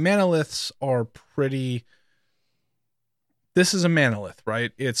 Like manaliths are pretty. This is a manalith,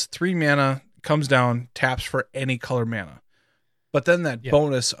 right? It's 3 mana, comes down, taps for any color mana. But then that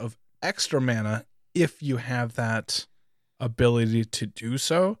bonus of extra mana, if you have that ability to do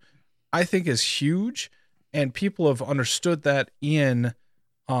so, I think is huge. And people have understood that in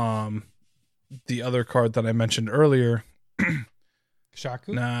the other card that I mentioned earlier.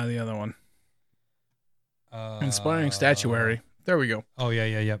 Shaku? Nah, the other one. Inspiring Statuary. There we go. Oh,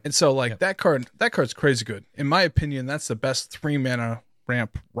 yeah. And so that card's crazy good. In my opinion, that's the best 3 mana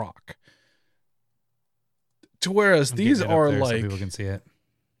ramp rock. To whereas these are there like so people can see it.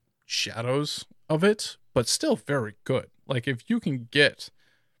 Shadows of it, but still very good. Like if you can get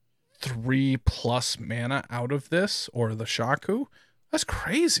 3+ mana out of this or the Shaku, that's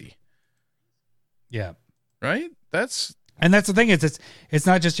crazy. Yeah. Right? And that's the thing is it's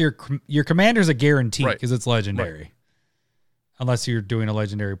not just your commander's a guarantee Right. because it's legendary. Right. Unless you're doing a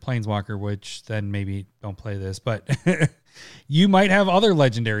legendary planeswalker, which then maybe don't play this, but you might have other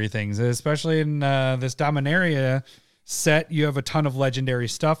legendary things, especially in this Dominaria set. You have a ton of legendary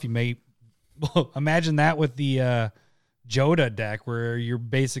stuff. You may imagine that with the Joda deck where you're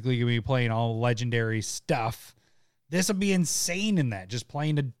basically going to be playing all legendary stuff. This will be insane in that, just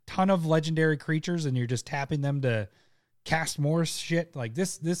playing a ton of legendary creatures and you're just tapping them to cast more shit. Like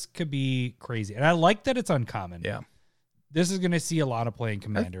this could be crazy. And I like that it's uncommon. Yeah. This is going to see a lot of play in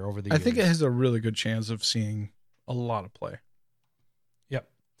Commander over the years. I think it has a really good chance of seeing a lot of play. Yep.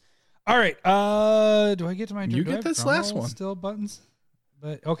 All right. Do I get to my turn? You Do I get have this last normal one. Still buttons.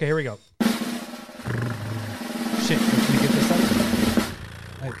 But okay, here we go. Shit, let's get this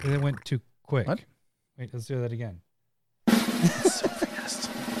up. It went too quick. What? Wait, let's do that again. It's so fast.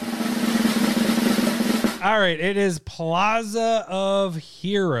 All right, it is Plaza of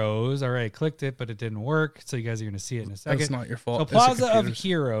Heroes. All right, I clicked it, but it didn't work. So you guys are going to see it in a second. That's not your fault. So It's the Plaza of computer's.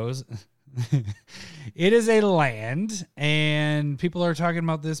 Heroes. It is a land, and people are talking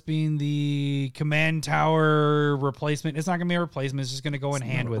about this being the command tower replacement. It's not going to be a replacement. It's just going to go in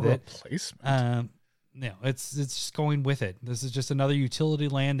hand with it. Replacement. No, it's just going with it. This is just another utility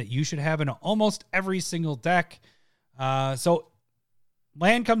land that you should have in almost every single deck. So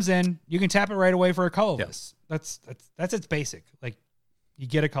land comes in, you can tap it right away for a colorless. That's its basic. Like you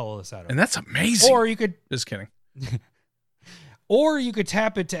get a colorless out of it. And that's amazing. Or you could Just kidding. Or you could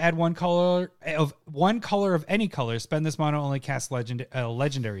tap it to add one color of any color. Spend this mana, only cast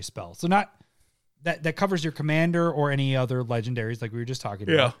legendary spell. So not that covers your commander or any other legendaries like we were just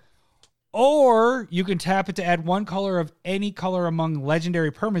talking about. Or you can tap it to add one color of any color among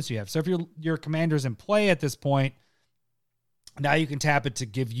legendary permanents you have. So if your commander's in play at this point, now you can tap it to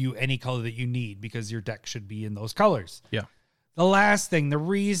give you any color that you need because your deck should be in those colors. Yeah. the last thing, the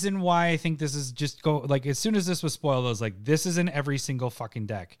reason why I think this is just go like as soon as this was spoiled, I was like, this is in every single fucking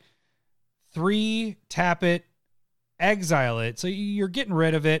deck. 3, tap it, exile it. So you're getting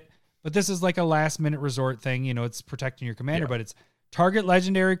rid of it, but this is like a last minute resort thing. You know, it's protecting your commander, but it's target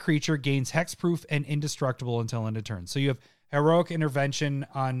legendary creature gains hexproof and indestructible until end of turn. So you have heroic intervention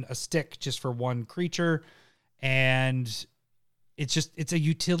on a stick just for 1 creature. And it's a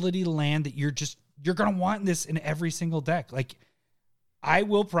utility land that you're going to want this in every single deck. Like I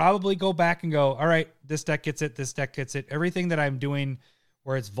will probably go back and go, all right, this deck gets it. This deck gets it. Everything that I'm doing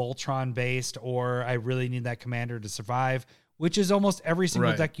where it's Voltron based, or I really need that commander to survive, which is almost every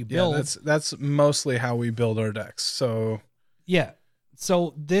single deck you build. Yeah, that's mostly how we build our decks. So yeah.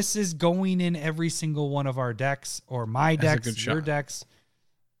 So this is going in every single one of our decks, or my decks, your decks.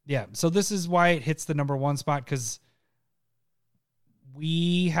 Yeah. So this is why it hits the number 1 spot, because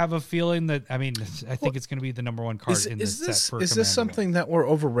we have a feeling that, I mean, I think it's going to be the number 1 card in this set. Is this something that we're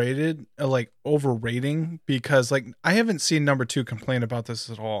overrating? Because like I haven't seen number 2 complain about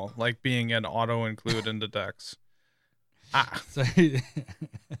this at all, like being an auto include into decks. So,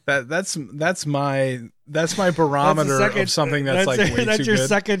 that's my barometer of something that's like way that's too your good.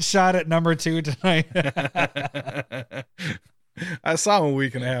 second shot at number 2 tonight. I saw him a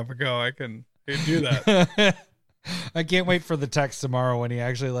week and a half ago. I can do that. I can't wait for the text tomorrow when he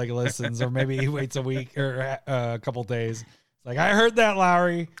actually like listens, or maybe he waits a week or a couple days. It's like, I heard that,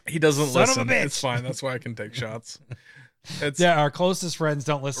 Lowry. He doesn't Son listen. of a bitch. It's fine. That's why I can take shots. Our closest friends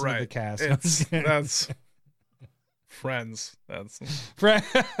don't listen to the cast. That's friends. That's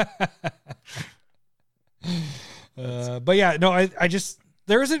but yeah, no, I just,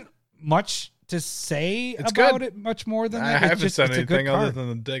 there isn't much to say about it much more than that. I haven't said anything other than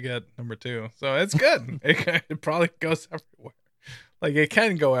the dig at number 2, so it's good. It probably goes everywhere. Like it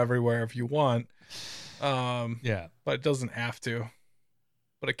can go everywhere if you want. But it doesn't have to.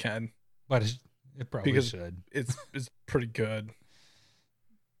 But it can. But it probably should. It's pretty good.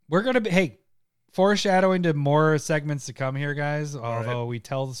 We're gonna be foreshadowing to more segments to come here, guys. Although we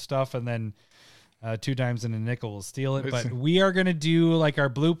tell the stuff and then 2 dimes and a nickel will steal it. But we are going to do like our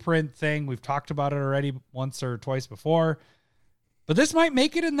blueprint thing. We've talked about it already once or twice before. But this might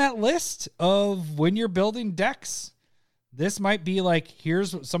make it in that list of when you're building decks. This might be like,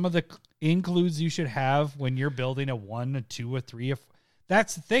 here's some of the includes you should have when you're building a 1, a 2, a 3.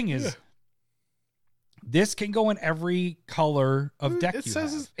 That's the thing is, this can go in every color of deck. It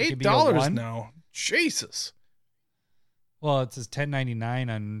says it's $8 now. Jesus. Well, it says $10.99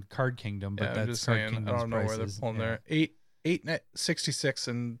 on Card Kingdom, but that's just Card saying. Kingdom's I don't know where they're prices. pulling there. $8.66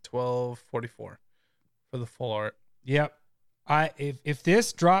 and $12.44 for the full art. Yep. If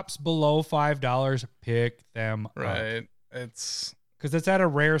this drops below $5, pick them up. Right. It's because it's at a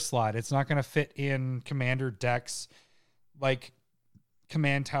rare slot. It's not going to fit in Commander decks like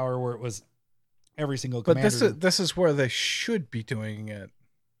Command Tower, where it was every single commander. But this is where they should be doing it.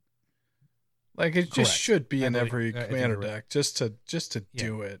 Like it just should be in every commander deck just to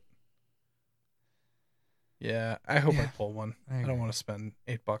do it. Yeah, I hope I pull one. I don't want to spend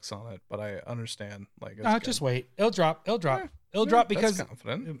 $8 on it, but I understand. Like, just wait. It'll drop. It'll drop because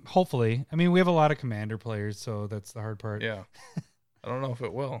confident. Hopefully, I mean, we have a lot of commander players, so that's the hard part. Yeah, I don't know if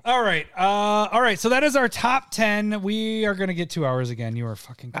it will. All right. So that is our top 10. We are gonna get 2 hours again. You are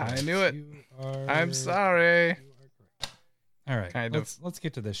fucking correct. I knew it. I'm sorry. All right, let's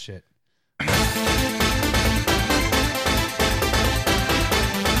get to this shit.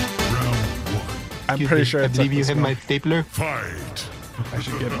 I'm pretty sure it's. I believe you have my stapler. Fight. I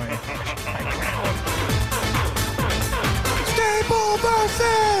should get my. Staple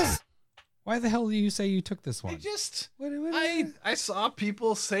versus. Why the hell do you say you took this one? I saw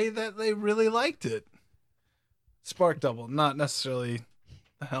people say that they really liked it. Spark Double, not necessarily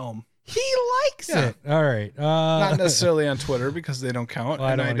the Helm. He likes it. All right. Not necessarily on Twitter because they don't count,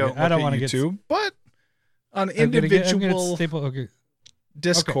 and I don't want to YouTube. But on individual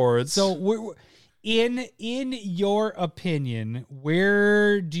Discords. So we're, in your opinion,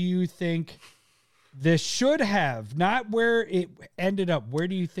 where do you think this should have, not where it ended up, where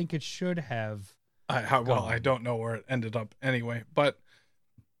do you think it should have? I don't know where it ended up anyway, but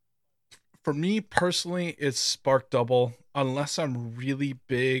for me personally, it's Spark Double, unless I'm really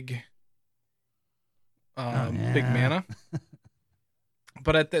big mana.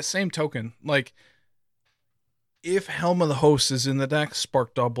 But at that same token, like, if Helm of the Host is in the deck,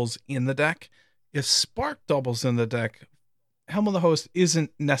 Spark Double's in the deck. If Spark Double's in the deck, Helm of the Host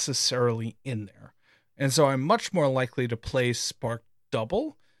isn't necessarily in there. And so I'm much more likely to play Spark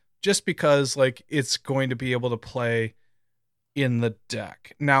Double just because, like, it's going to be able to play in the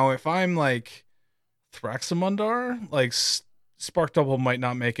deck. Now, if I'm like Thraxamundar, like Spark Double might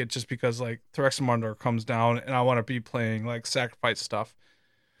not make it just because like Thraxamundar comes down and I want to be playing like sacrifice stuff.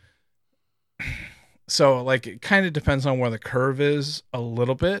 So like it kind of depends on where the curve is a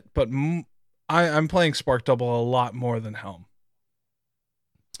little bit, but I'm playing Spark Double a lot more than Helm.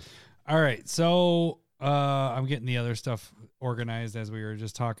 All right, so I'm getting the other stuff organized as we were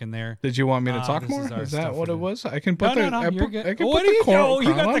just talking there. Did you want me to talk this more? is our Is that stuff what for it the- was? I can put the. No, I you're put, good. I can What put do the you crown know?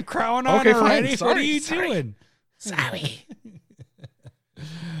 You got on. the crown on Okay, fine. already. What Sorry, are you sorry. doing? Sorry.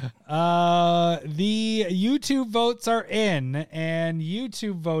 The YouTube votes are in, and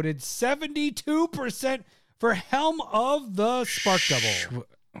YouTube voted 72% for Helm of the Spark Double.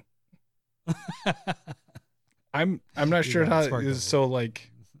 I'm not sure how Spark it is Double. so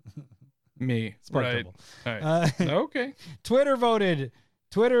like me. Spark right. Double. All right. Okay. Twitter voted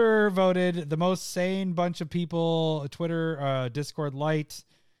the most sane bunch of people. Twitter, Discord Lite,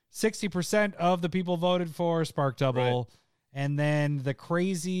 60% of the people voted for Spark Double. Right. And then the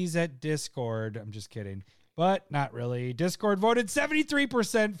crazies at Discord, I'm just kidding, but not really. Discord voted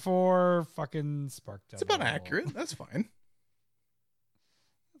 73% for fucking Spark Double. It's about accurate. That's fine.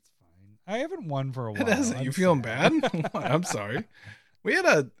 That's fine. I haven't won for a while. It hasn't. I'm You feeling sad. bad? I'm sorry. We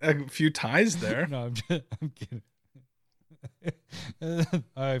had a few ties there. No, I'm kidding.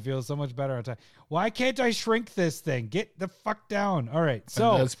 I feel so much better on time. Why can't I shrink this thing? Get the fuck down. All right.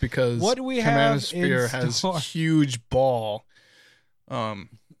 So And that's because what do we have Commandosphere in has store? huge ball.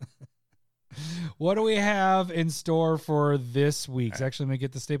 What do we have in store for this week? Actually, let me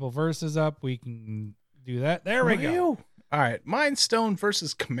get the staple verses up. We can do that. There we go. All right. Mind Stone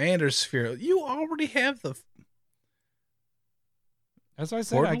versus Commander Sphere. You already have the That's what I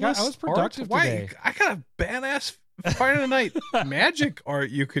said. I was productive art? today. Why? I got a badass Fire of the Night magic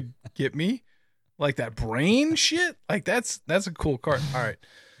art you could get me. Like that brain shit. Like that's a cool card. All right.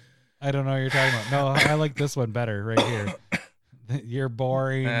 I don't know what you're talking about. No, I like this one better right here. Your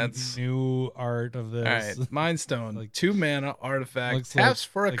boring new art of this. All right. Mind Stone, Like- 2 mana artifact, Looks taps like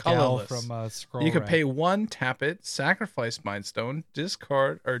for a the gal colorless. from Scroll You can Rack. pay 1, tap it, sacrifice Mind Stone,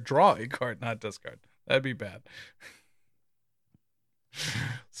 discard or draw a card, not discard. That'd be bad.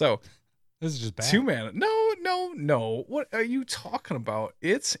 So This is just bad. 2 mana. No. What are you talking about?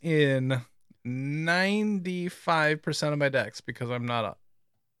 It's in 95% of my decks because I'm not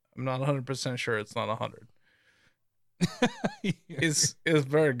 100% sure it's not 100. is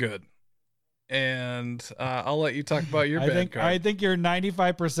very good. And I'll let you talk about your bad card. I think you're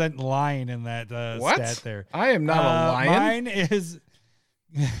 95% lying in that What? stat there. I am not a lion. Mine is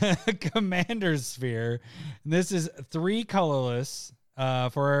Commander Sphere. This is 3 colorless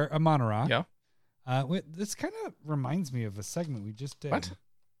for a mono-rock. Yeah. This kind of reminds me of a segment we just did. What?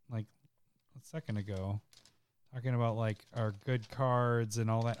 Like a second ago. Talking about like our good cards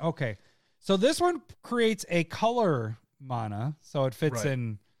and all that. Okay. So this one creates a color mana, so it fits Right.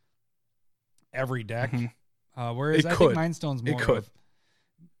 in every deck. Mhm. Whereas It I think could. Mind Stone's more It could. of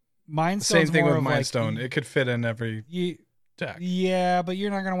Mind Stone's Same thing more with of Mind like, Stone. It could fit in every you, deck. yeah, but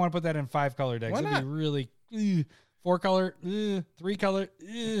you're not gonna want to put that in 5 color decks. Why It'd not? be really 4 color, 3 color.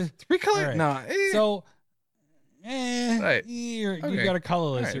 3 color? All right. Nah. So, Right. you've Okay. got a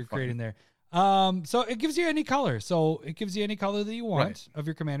colorless All right, you're fine. creating there. So it gives you any color. So it gives you any color that you want Right. of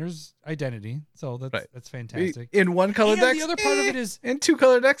your commander's identity. So that's Right. that's fantastic. In 1 color And decks. the other part of it is- in 2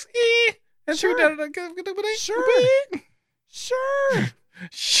 color decks. And Sure. 3 decks. Sure.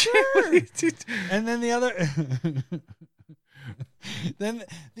 Sure. And then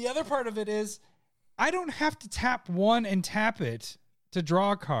the other part of it is I don't have to tap 1 and tap it to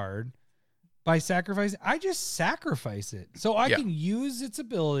draw a card by sacrificing. I just sacrifice it. So I Yeah. can use its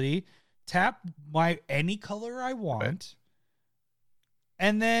ability, tap any color I want, Right.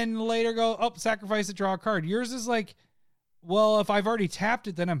 and then later go, sacrifice it, draw a card. Yours is like, well, if I've already tapped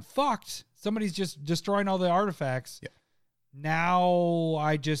it, then I'm fucked. Somebody's just destroying all the artifacts. Yeah. Now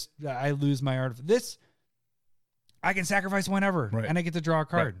I lose my artifact. This I can sacrifice whenever, Right. and I get to draw a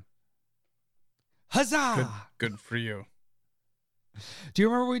card. Huzzah! Good for you. Do you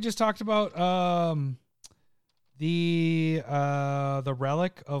remember we just talked about the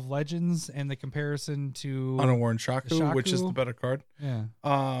relic of legends and the comparison to Unworn Shaku, which is Shaku? the better card. yeah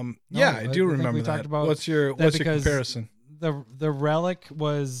Yeah, I I do think remember we that. talked about What's your that because comparison the relic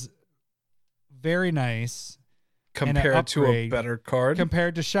was very nice compared to a upgrade better card?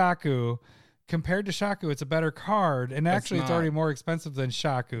 compared to Shaku. Compared to Shaku, it's a better card, and actually it's not. already more expensive than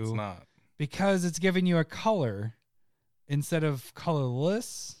Shaku. It's not. Because it's giving you a color instead of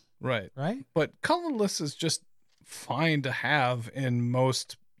colorless, Right. right? But colorless is just fine to have in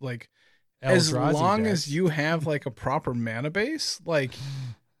most, like, as Eldrazi long decks. as you have like a proper mana base. Like,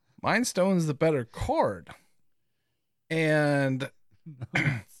 Mind Stone's the better card. And No,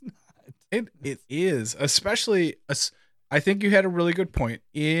 it's not. it is, especially I think you had a really good point.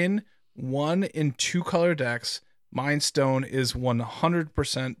 In 1 and 2 color decks, Mind Stone is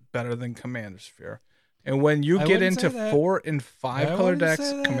 100% better than Commander Sphere. And when you I get wouldn't into say that. 4 and 5 I color wouldn't decks,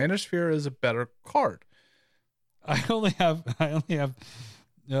 say that. Commander Sphere is a better card. I only have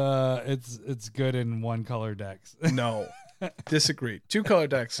it's good in 1 color decks. No, disagree. 2 color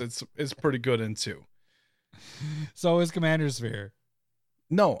decks, it's pretty good in 2. So is Commander Sphere.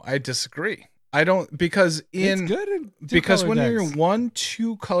 No, I disagree. I don't, because It's good in 2 because color when you're decks. in 1,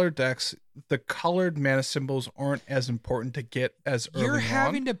 2 color decks, the colored mana symbols aren't as important to get as early You're on.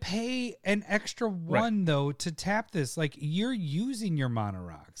 having to pay an extra 1 though to tap this. Like you're using your mana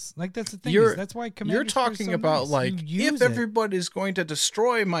rocks. Like that's the thing. That's why Commander You're Sphere is talking so about nice. like, You use if it. everybody's going to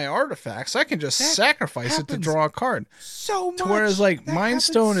destroy my artifacts, I can just That sacrifice it to happens draw a card. so much. Whereas like That Mind happens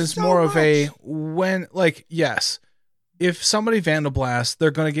Stone is so more of a much. when, like, yes, if somebody Vandal Blast,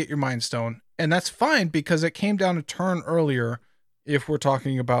 they're going to get your Mind Stone, and that's fine because it came down a turn earlier. If we're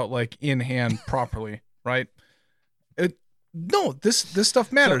talking about like in hand properly, right? No, this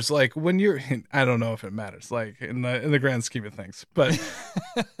stuff matters. Like when you're, I don't know if it matters, like in the grand scheme of things, but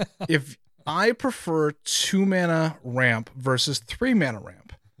if I prefer 2 mana ramp versus 3 mana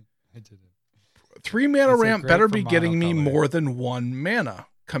ramp, I did it. 3 mana That's, like, ramp great better for be getting me monocolor. more than 1 mana.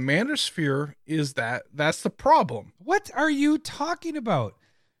 Commander Sphere is that's the problem. What are you talking about?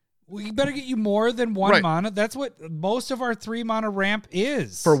 We better get you more than 1 Right. mana. That's what most of our 3 mana ramp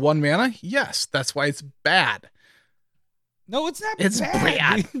is. For 1 mana, yes, that's why it's bad. No, it's not It's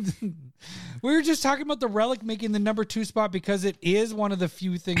bad. We were just talking about the relic making the number 2 spot because it is one of the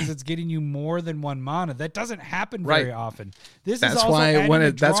few things that's getting you more than 1 mana. That doesn't happen very Right. often. This is That's also why adding when the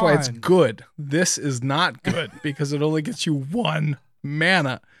it that's why it's draw in. good. This is not good because it only gets you 1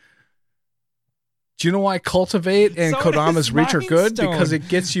 mana. Do you know why Cultivate and So Kodama's does Reach are Mind good? Stone. Because it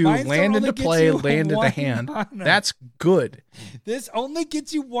gets you Mind Stone land only into gets play, you land into 1 hand. mana. That's good. This only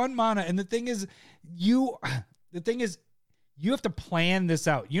gets you 1 mana, and the thing is, you have to plan this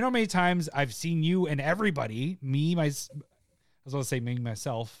out. You know how many times I've seen you and everybody, I was going to say me,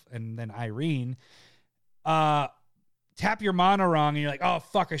 myself, and then Irene, tap your mana wrong, and you're like, oh,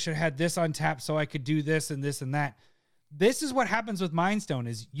 fuck, I should have had this on tap so I could do this and this and that. This is what happens with Mind Stone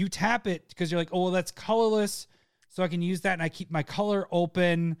is you tap it because you're like, oh, well, that's colorless, so I can use that, and I keep my color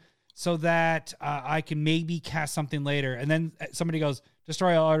open so that I can maybe cast something later. And then somebody goes,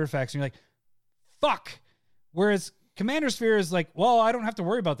 destroy all artifacts, and you're like, fuck. Whereas Commander Sphere is like, well, I don't have to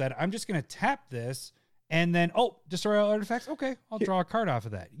worry about that. I'm just going to tap this, and then, destroy all artifacts. Okay, I'll draw a card off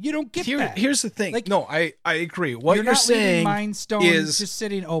of that. You don't get that. Here's the thing. Like, No, I agree. What you're not leaving saying Mind Stone is just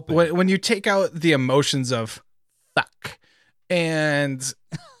sitting open. when you take out the emotions of fuck and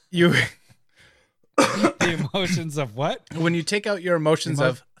you The emotions of what? when you take out your emotions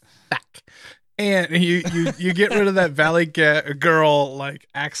of fuck and you get rid of that Valley Girl like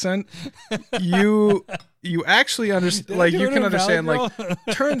accent, you actually understand, like you can understand, like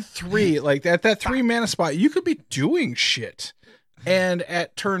turn 3, like at that 3 mana spot, you could be doing shit. And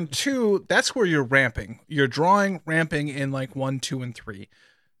at turn 2, that's where you're ramping. You're drawing, ramping in like 1, 2, and 3.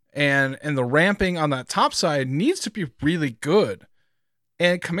 And the ramping on that top side needs to be really good.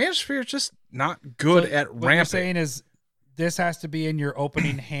 And Commander Sphere is just not good at what you're ramping. saying is this has to be in your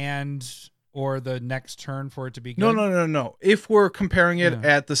opening hand or the next turn for it to be good? No. If we're comparing it Yeah.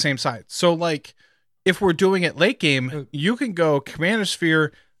 at the same side. So like if we're doing it late game, you can go Commander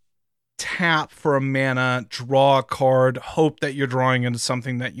Sphere, tap for a mana, draw a card, hope that you're drawing into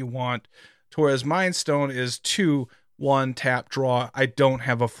something that you want. Whereas Mind Stone is 2, 1, tap, draw. I don't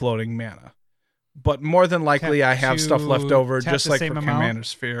have a floating mana. But more than likely Tap I have to stuff left over, tap just the like same for amount? Commander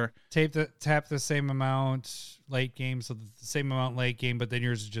Sphere. Tap the same amount late game, so the same amount late game, but then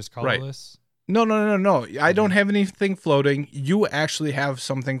yours is just Right. colorless. No. I don't have anything floating. You actually have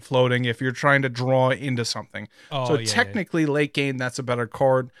something floating if you're trying to draw into something. Oh, So yeah, technically, late game, that's a better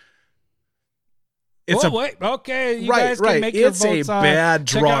card. It's wait, okay, you right, guys can right. make your It's a votes on bad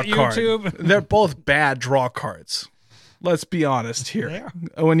check draw out card. YouTube. They're both bad draw cards. Let's be honest They here.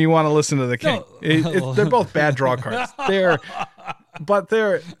 are. When you want to listen to the king, No. they're both bad draw cards. They're.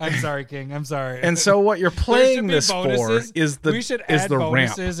 I'm sorry, King. I'm sorry. And so what you're There should playing be this bonuses. for is the we should is add the ramp.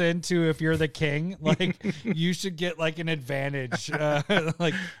 bonuses into if you're the king. Like you should get like an advantage. we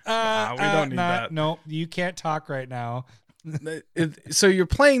don't need that. No, you can't talk right now. So you're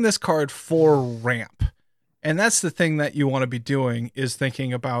playing this card for ramp, and that's the thing that you want to be doing is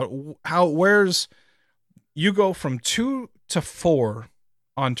thinking about you go from 2 to 4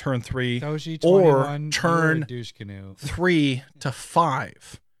 on turn 3 Doji or 21, turn douche canoe. 3 to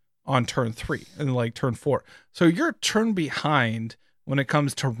 5 on turn 3 and like turn 4. So you're a turn behind when it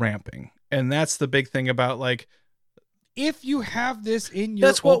comes to ramping. And that's the big thing about like, If you have this in your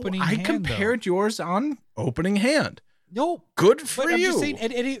that's what opening I hand, compared yours on opening hand. though. No, Good for but I'm you. just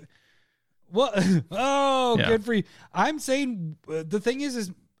saying, well, oh, Yeah. good for you. I'm saying the thing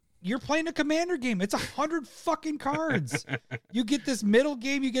is you're playing a commander game. It's 100 fucking cards. You get this middle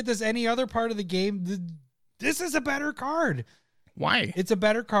game, you get this any other part of the game. This is a better card. Why? It's a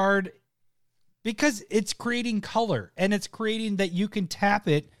better card because it's creating color and it's creating that you can tap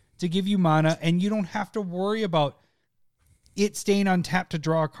it to give you mana and you don't have to worry about it staying untapped to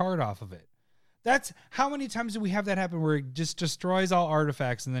draw a card off of it. That's how many times do we have that happen where it just destroys all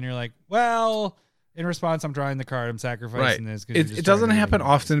artifacts and then you're like, well, in response, I'm drawing the card, I'm sacrificing this. 'cause you're just It doesn't trying to happen win.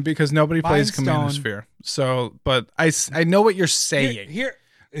 often because nobody plays Mind Commander Stone. Sphere. So, but I know what you're saying. Here,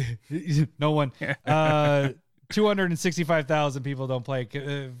 no one. 265,000 people don't play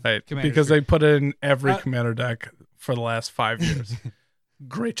Right, Commander because Sphere. they put it in every commander deck for the last 5 years.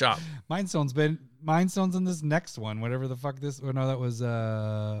 Great job. Mindstone's in this next one, whatever the fuck this. Or no, that was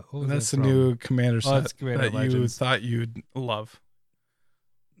what was That's that the from? new commander set it's Commander that Legends. you thought you'd love.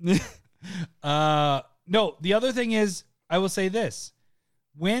 No, the other thing is, I will say this: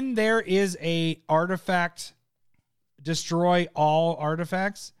 when there is a artifact, destroy all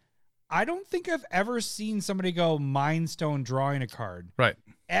artifacts. I don't think I've ever seen somebody go Mindstone drawing a card. Right.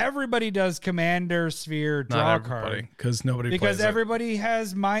 Everybody does Commander Sphere draw a card because nobody because plays everybody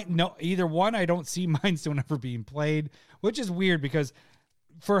has either one. I don't see Mindstone ever being played, which is weird because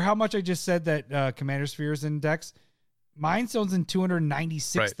for how much I just said that Commander Sphere is in decks, Mindstone's in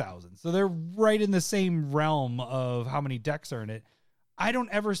 296,000. So they're right in the same realm of how many decks are in it. I don't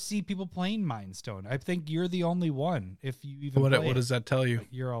ever see people playing Mindstone. I think you're the only one. If you even What play does that tell you?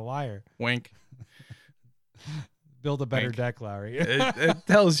 You're a liar. Wink. Build a better Wink. deck, Larry. It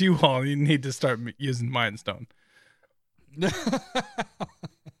tells you all you need to start using Mindstone.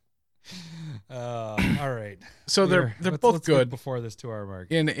 All right. So they're Let's both get good before this 2 hour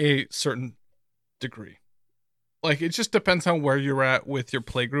mark. in a certain degree. Like it just depends on where you're at with your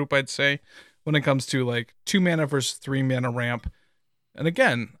play group, I'd say, when it comes to like 2 mana versus 3 mana ramp. And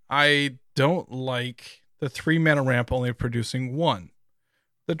again, I don't like the 3 mana ramp only producing 1.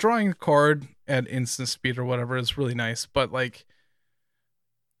 The drawing the card at instant speed or whatever is really nice, but like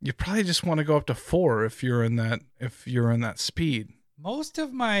you probably just want to go up to 4 if you're in that speed. Most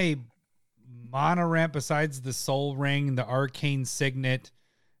of my mana ramp, besides the Soul Ring, the Arcane Signet,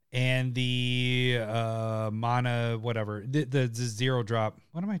 and the mana whatever, the 0 drop.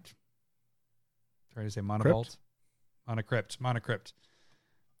 What am I trying to say? Mana Crypt? Vault? Mana Crypt.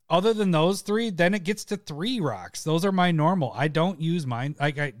 Other than those 3, then it gets to 3 rocks. Those are my normal. I don't use mine.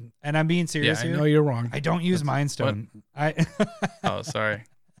 And I'm being serious Yeah, I here. know you're wrong. I don't use Mindstone. Oh, sorry.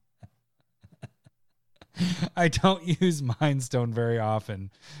 I don't use Mindstone very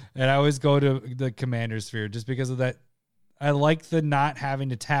often. And I always go to the Commander Sphere just because of that. I like the not having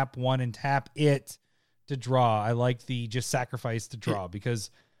to tap 1 and tap it to draw. I like the just sacrifice to draw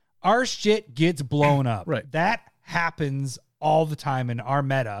because our shit gets blown up. Right. That happens all the time in our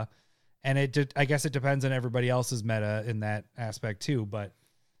meta. And I guess it depends on everybody else's meta in that aspect too. But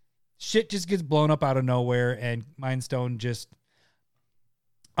shit just gets blown up out of nowhere. And Mindstone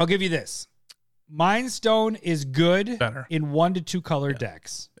I'll give you this. Mindstone is good Better. in 1 to 2 color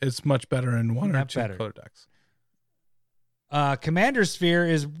decks. It's much better in 1 or Not 2 better. color decks. Commander Sphere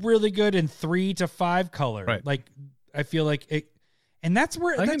is really good in 3 to 5 color. Right. Like I feel like it, and that's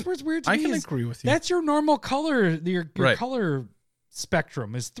where it's weird to I me. can is agree with you. That's your normal color. Your Right. color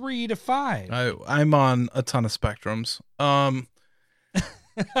spectrum is 3 to 5. I'm on a ton of spectrums.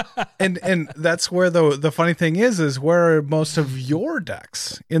 And that's where the funny thing is where are most of your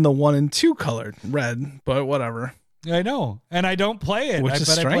decks in the 1 and 2 colored red, but whatever. I know, and I don't play it. Which is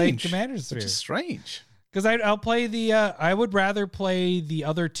I play strange. Commander Sphere Which is strange. because I'll play the. I would rather play the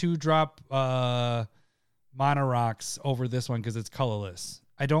other 2 drop Mono Rocks over this one because it's colorless.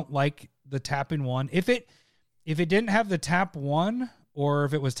 I don't like the tapping 1. If it didn't have the tap 1, or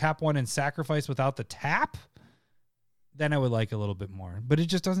if it was tap 1 and sacrifice without the tap, then I would like a little bit more. But it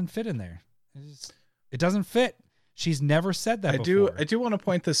just doesn't fit in there. It doesn't fit. She's never said that before. I do want to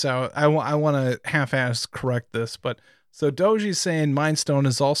point this out. I want to half-ass correct this, but so Doji's saying Mindstone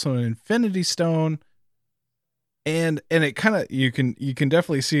is also an Infinity Stone, and it kind of you can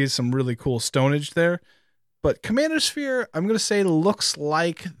definitely see some really cool stonage there. But Commander Sphere, I'm gonna say, looks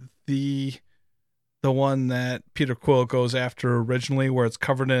like the one that Peter Quill goes after originally, where it's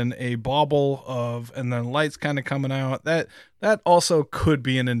covered in a bauble of, and then lights kind of coming out. That also could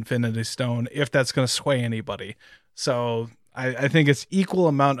be an Infinity Stone if that's going to sway anybody. So I think it's equal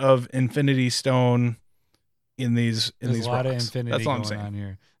amount of Infinity Stone in these There's these a lot rocks. of infinity That's all I'm going saying. on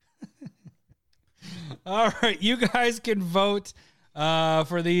here. All right, you guys can vote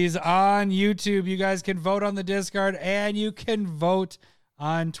for these on YouTube. You guys can vote on the Discard, and you can vote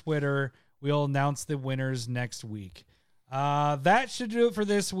on Twitter. We'll announce the winners next week. That should do it for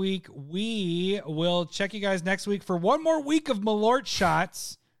this week. We will check you guys next week for one more week of Malort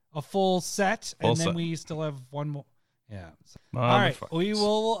shots, a full set, and then we still have one more. Yeah. All right, we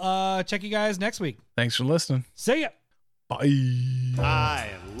will check you guys next week. Thanks for listening. See ya. Bye. I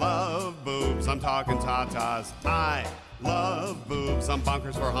love boobs, I'm talking tatas. I love boobs, I'm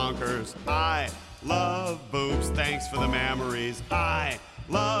bunkers for honkers. I love boobs, thanks for the memories. I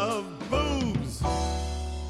love boobs.